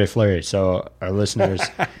Marc-Andre Fleury. So our listeners,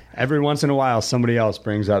 every once in a while, somebody else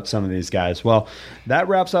brings up some of these guys. Well, that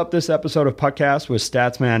wraps up this episode of Puckcast with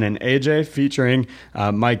Statsman and AJ, featuring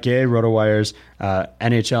Mike Gay, RotoWire's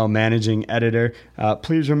NHL managing editor.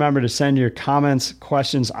 Please remember to send your comments,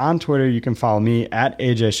 questions on Twitter. You can follow me at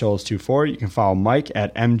AJScholes24. You can follow Mike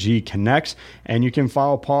at MGConnects. And you can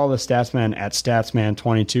follow Paul, the Statsman, at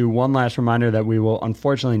Statsman22. One last reminder that we will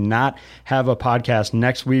unfortunately not have a podcast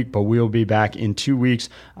next week, but we'll be back in 2 weeks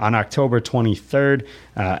on October 23rd.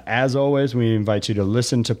 As always, we invite you to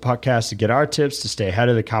listen to Puckcast to get our tips to stay ahead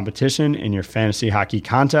of the competition in your fantasy hockey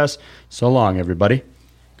contest. So long, everybody.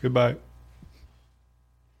 Goodbye.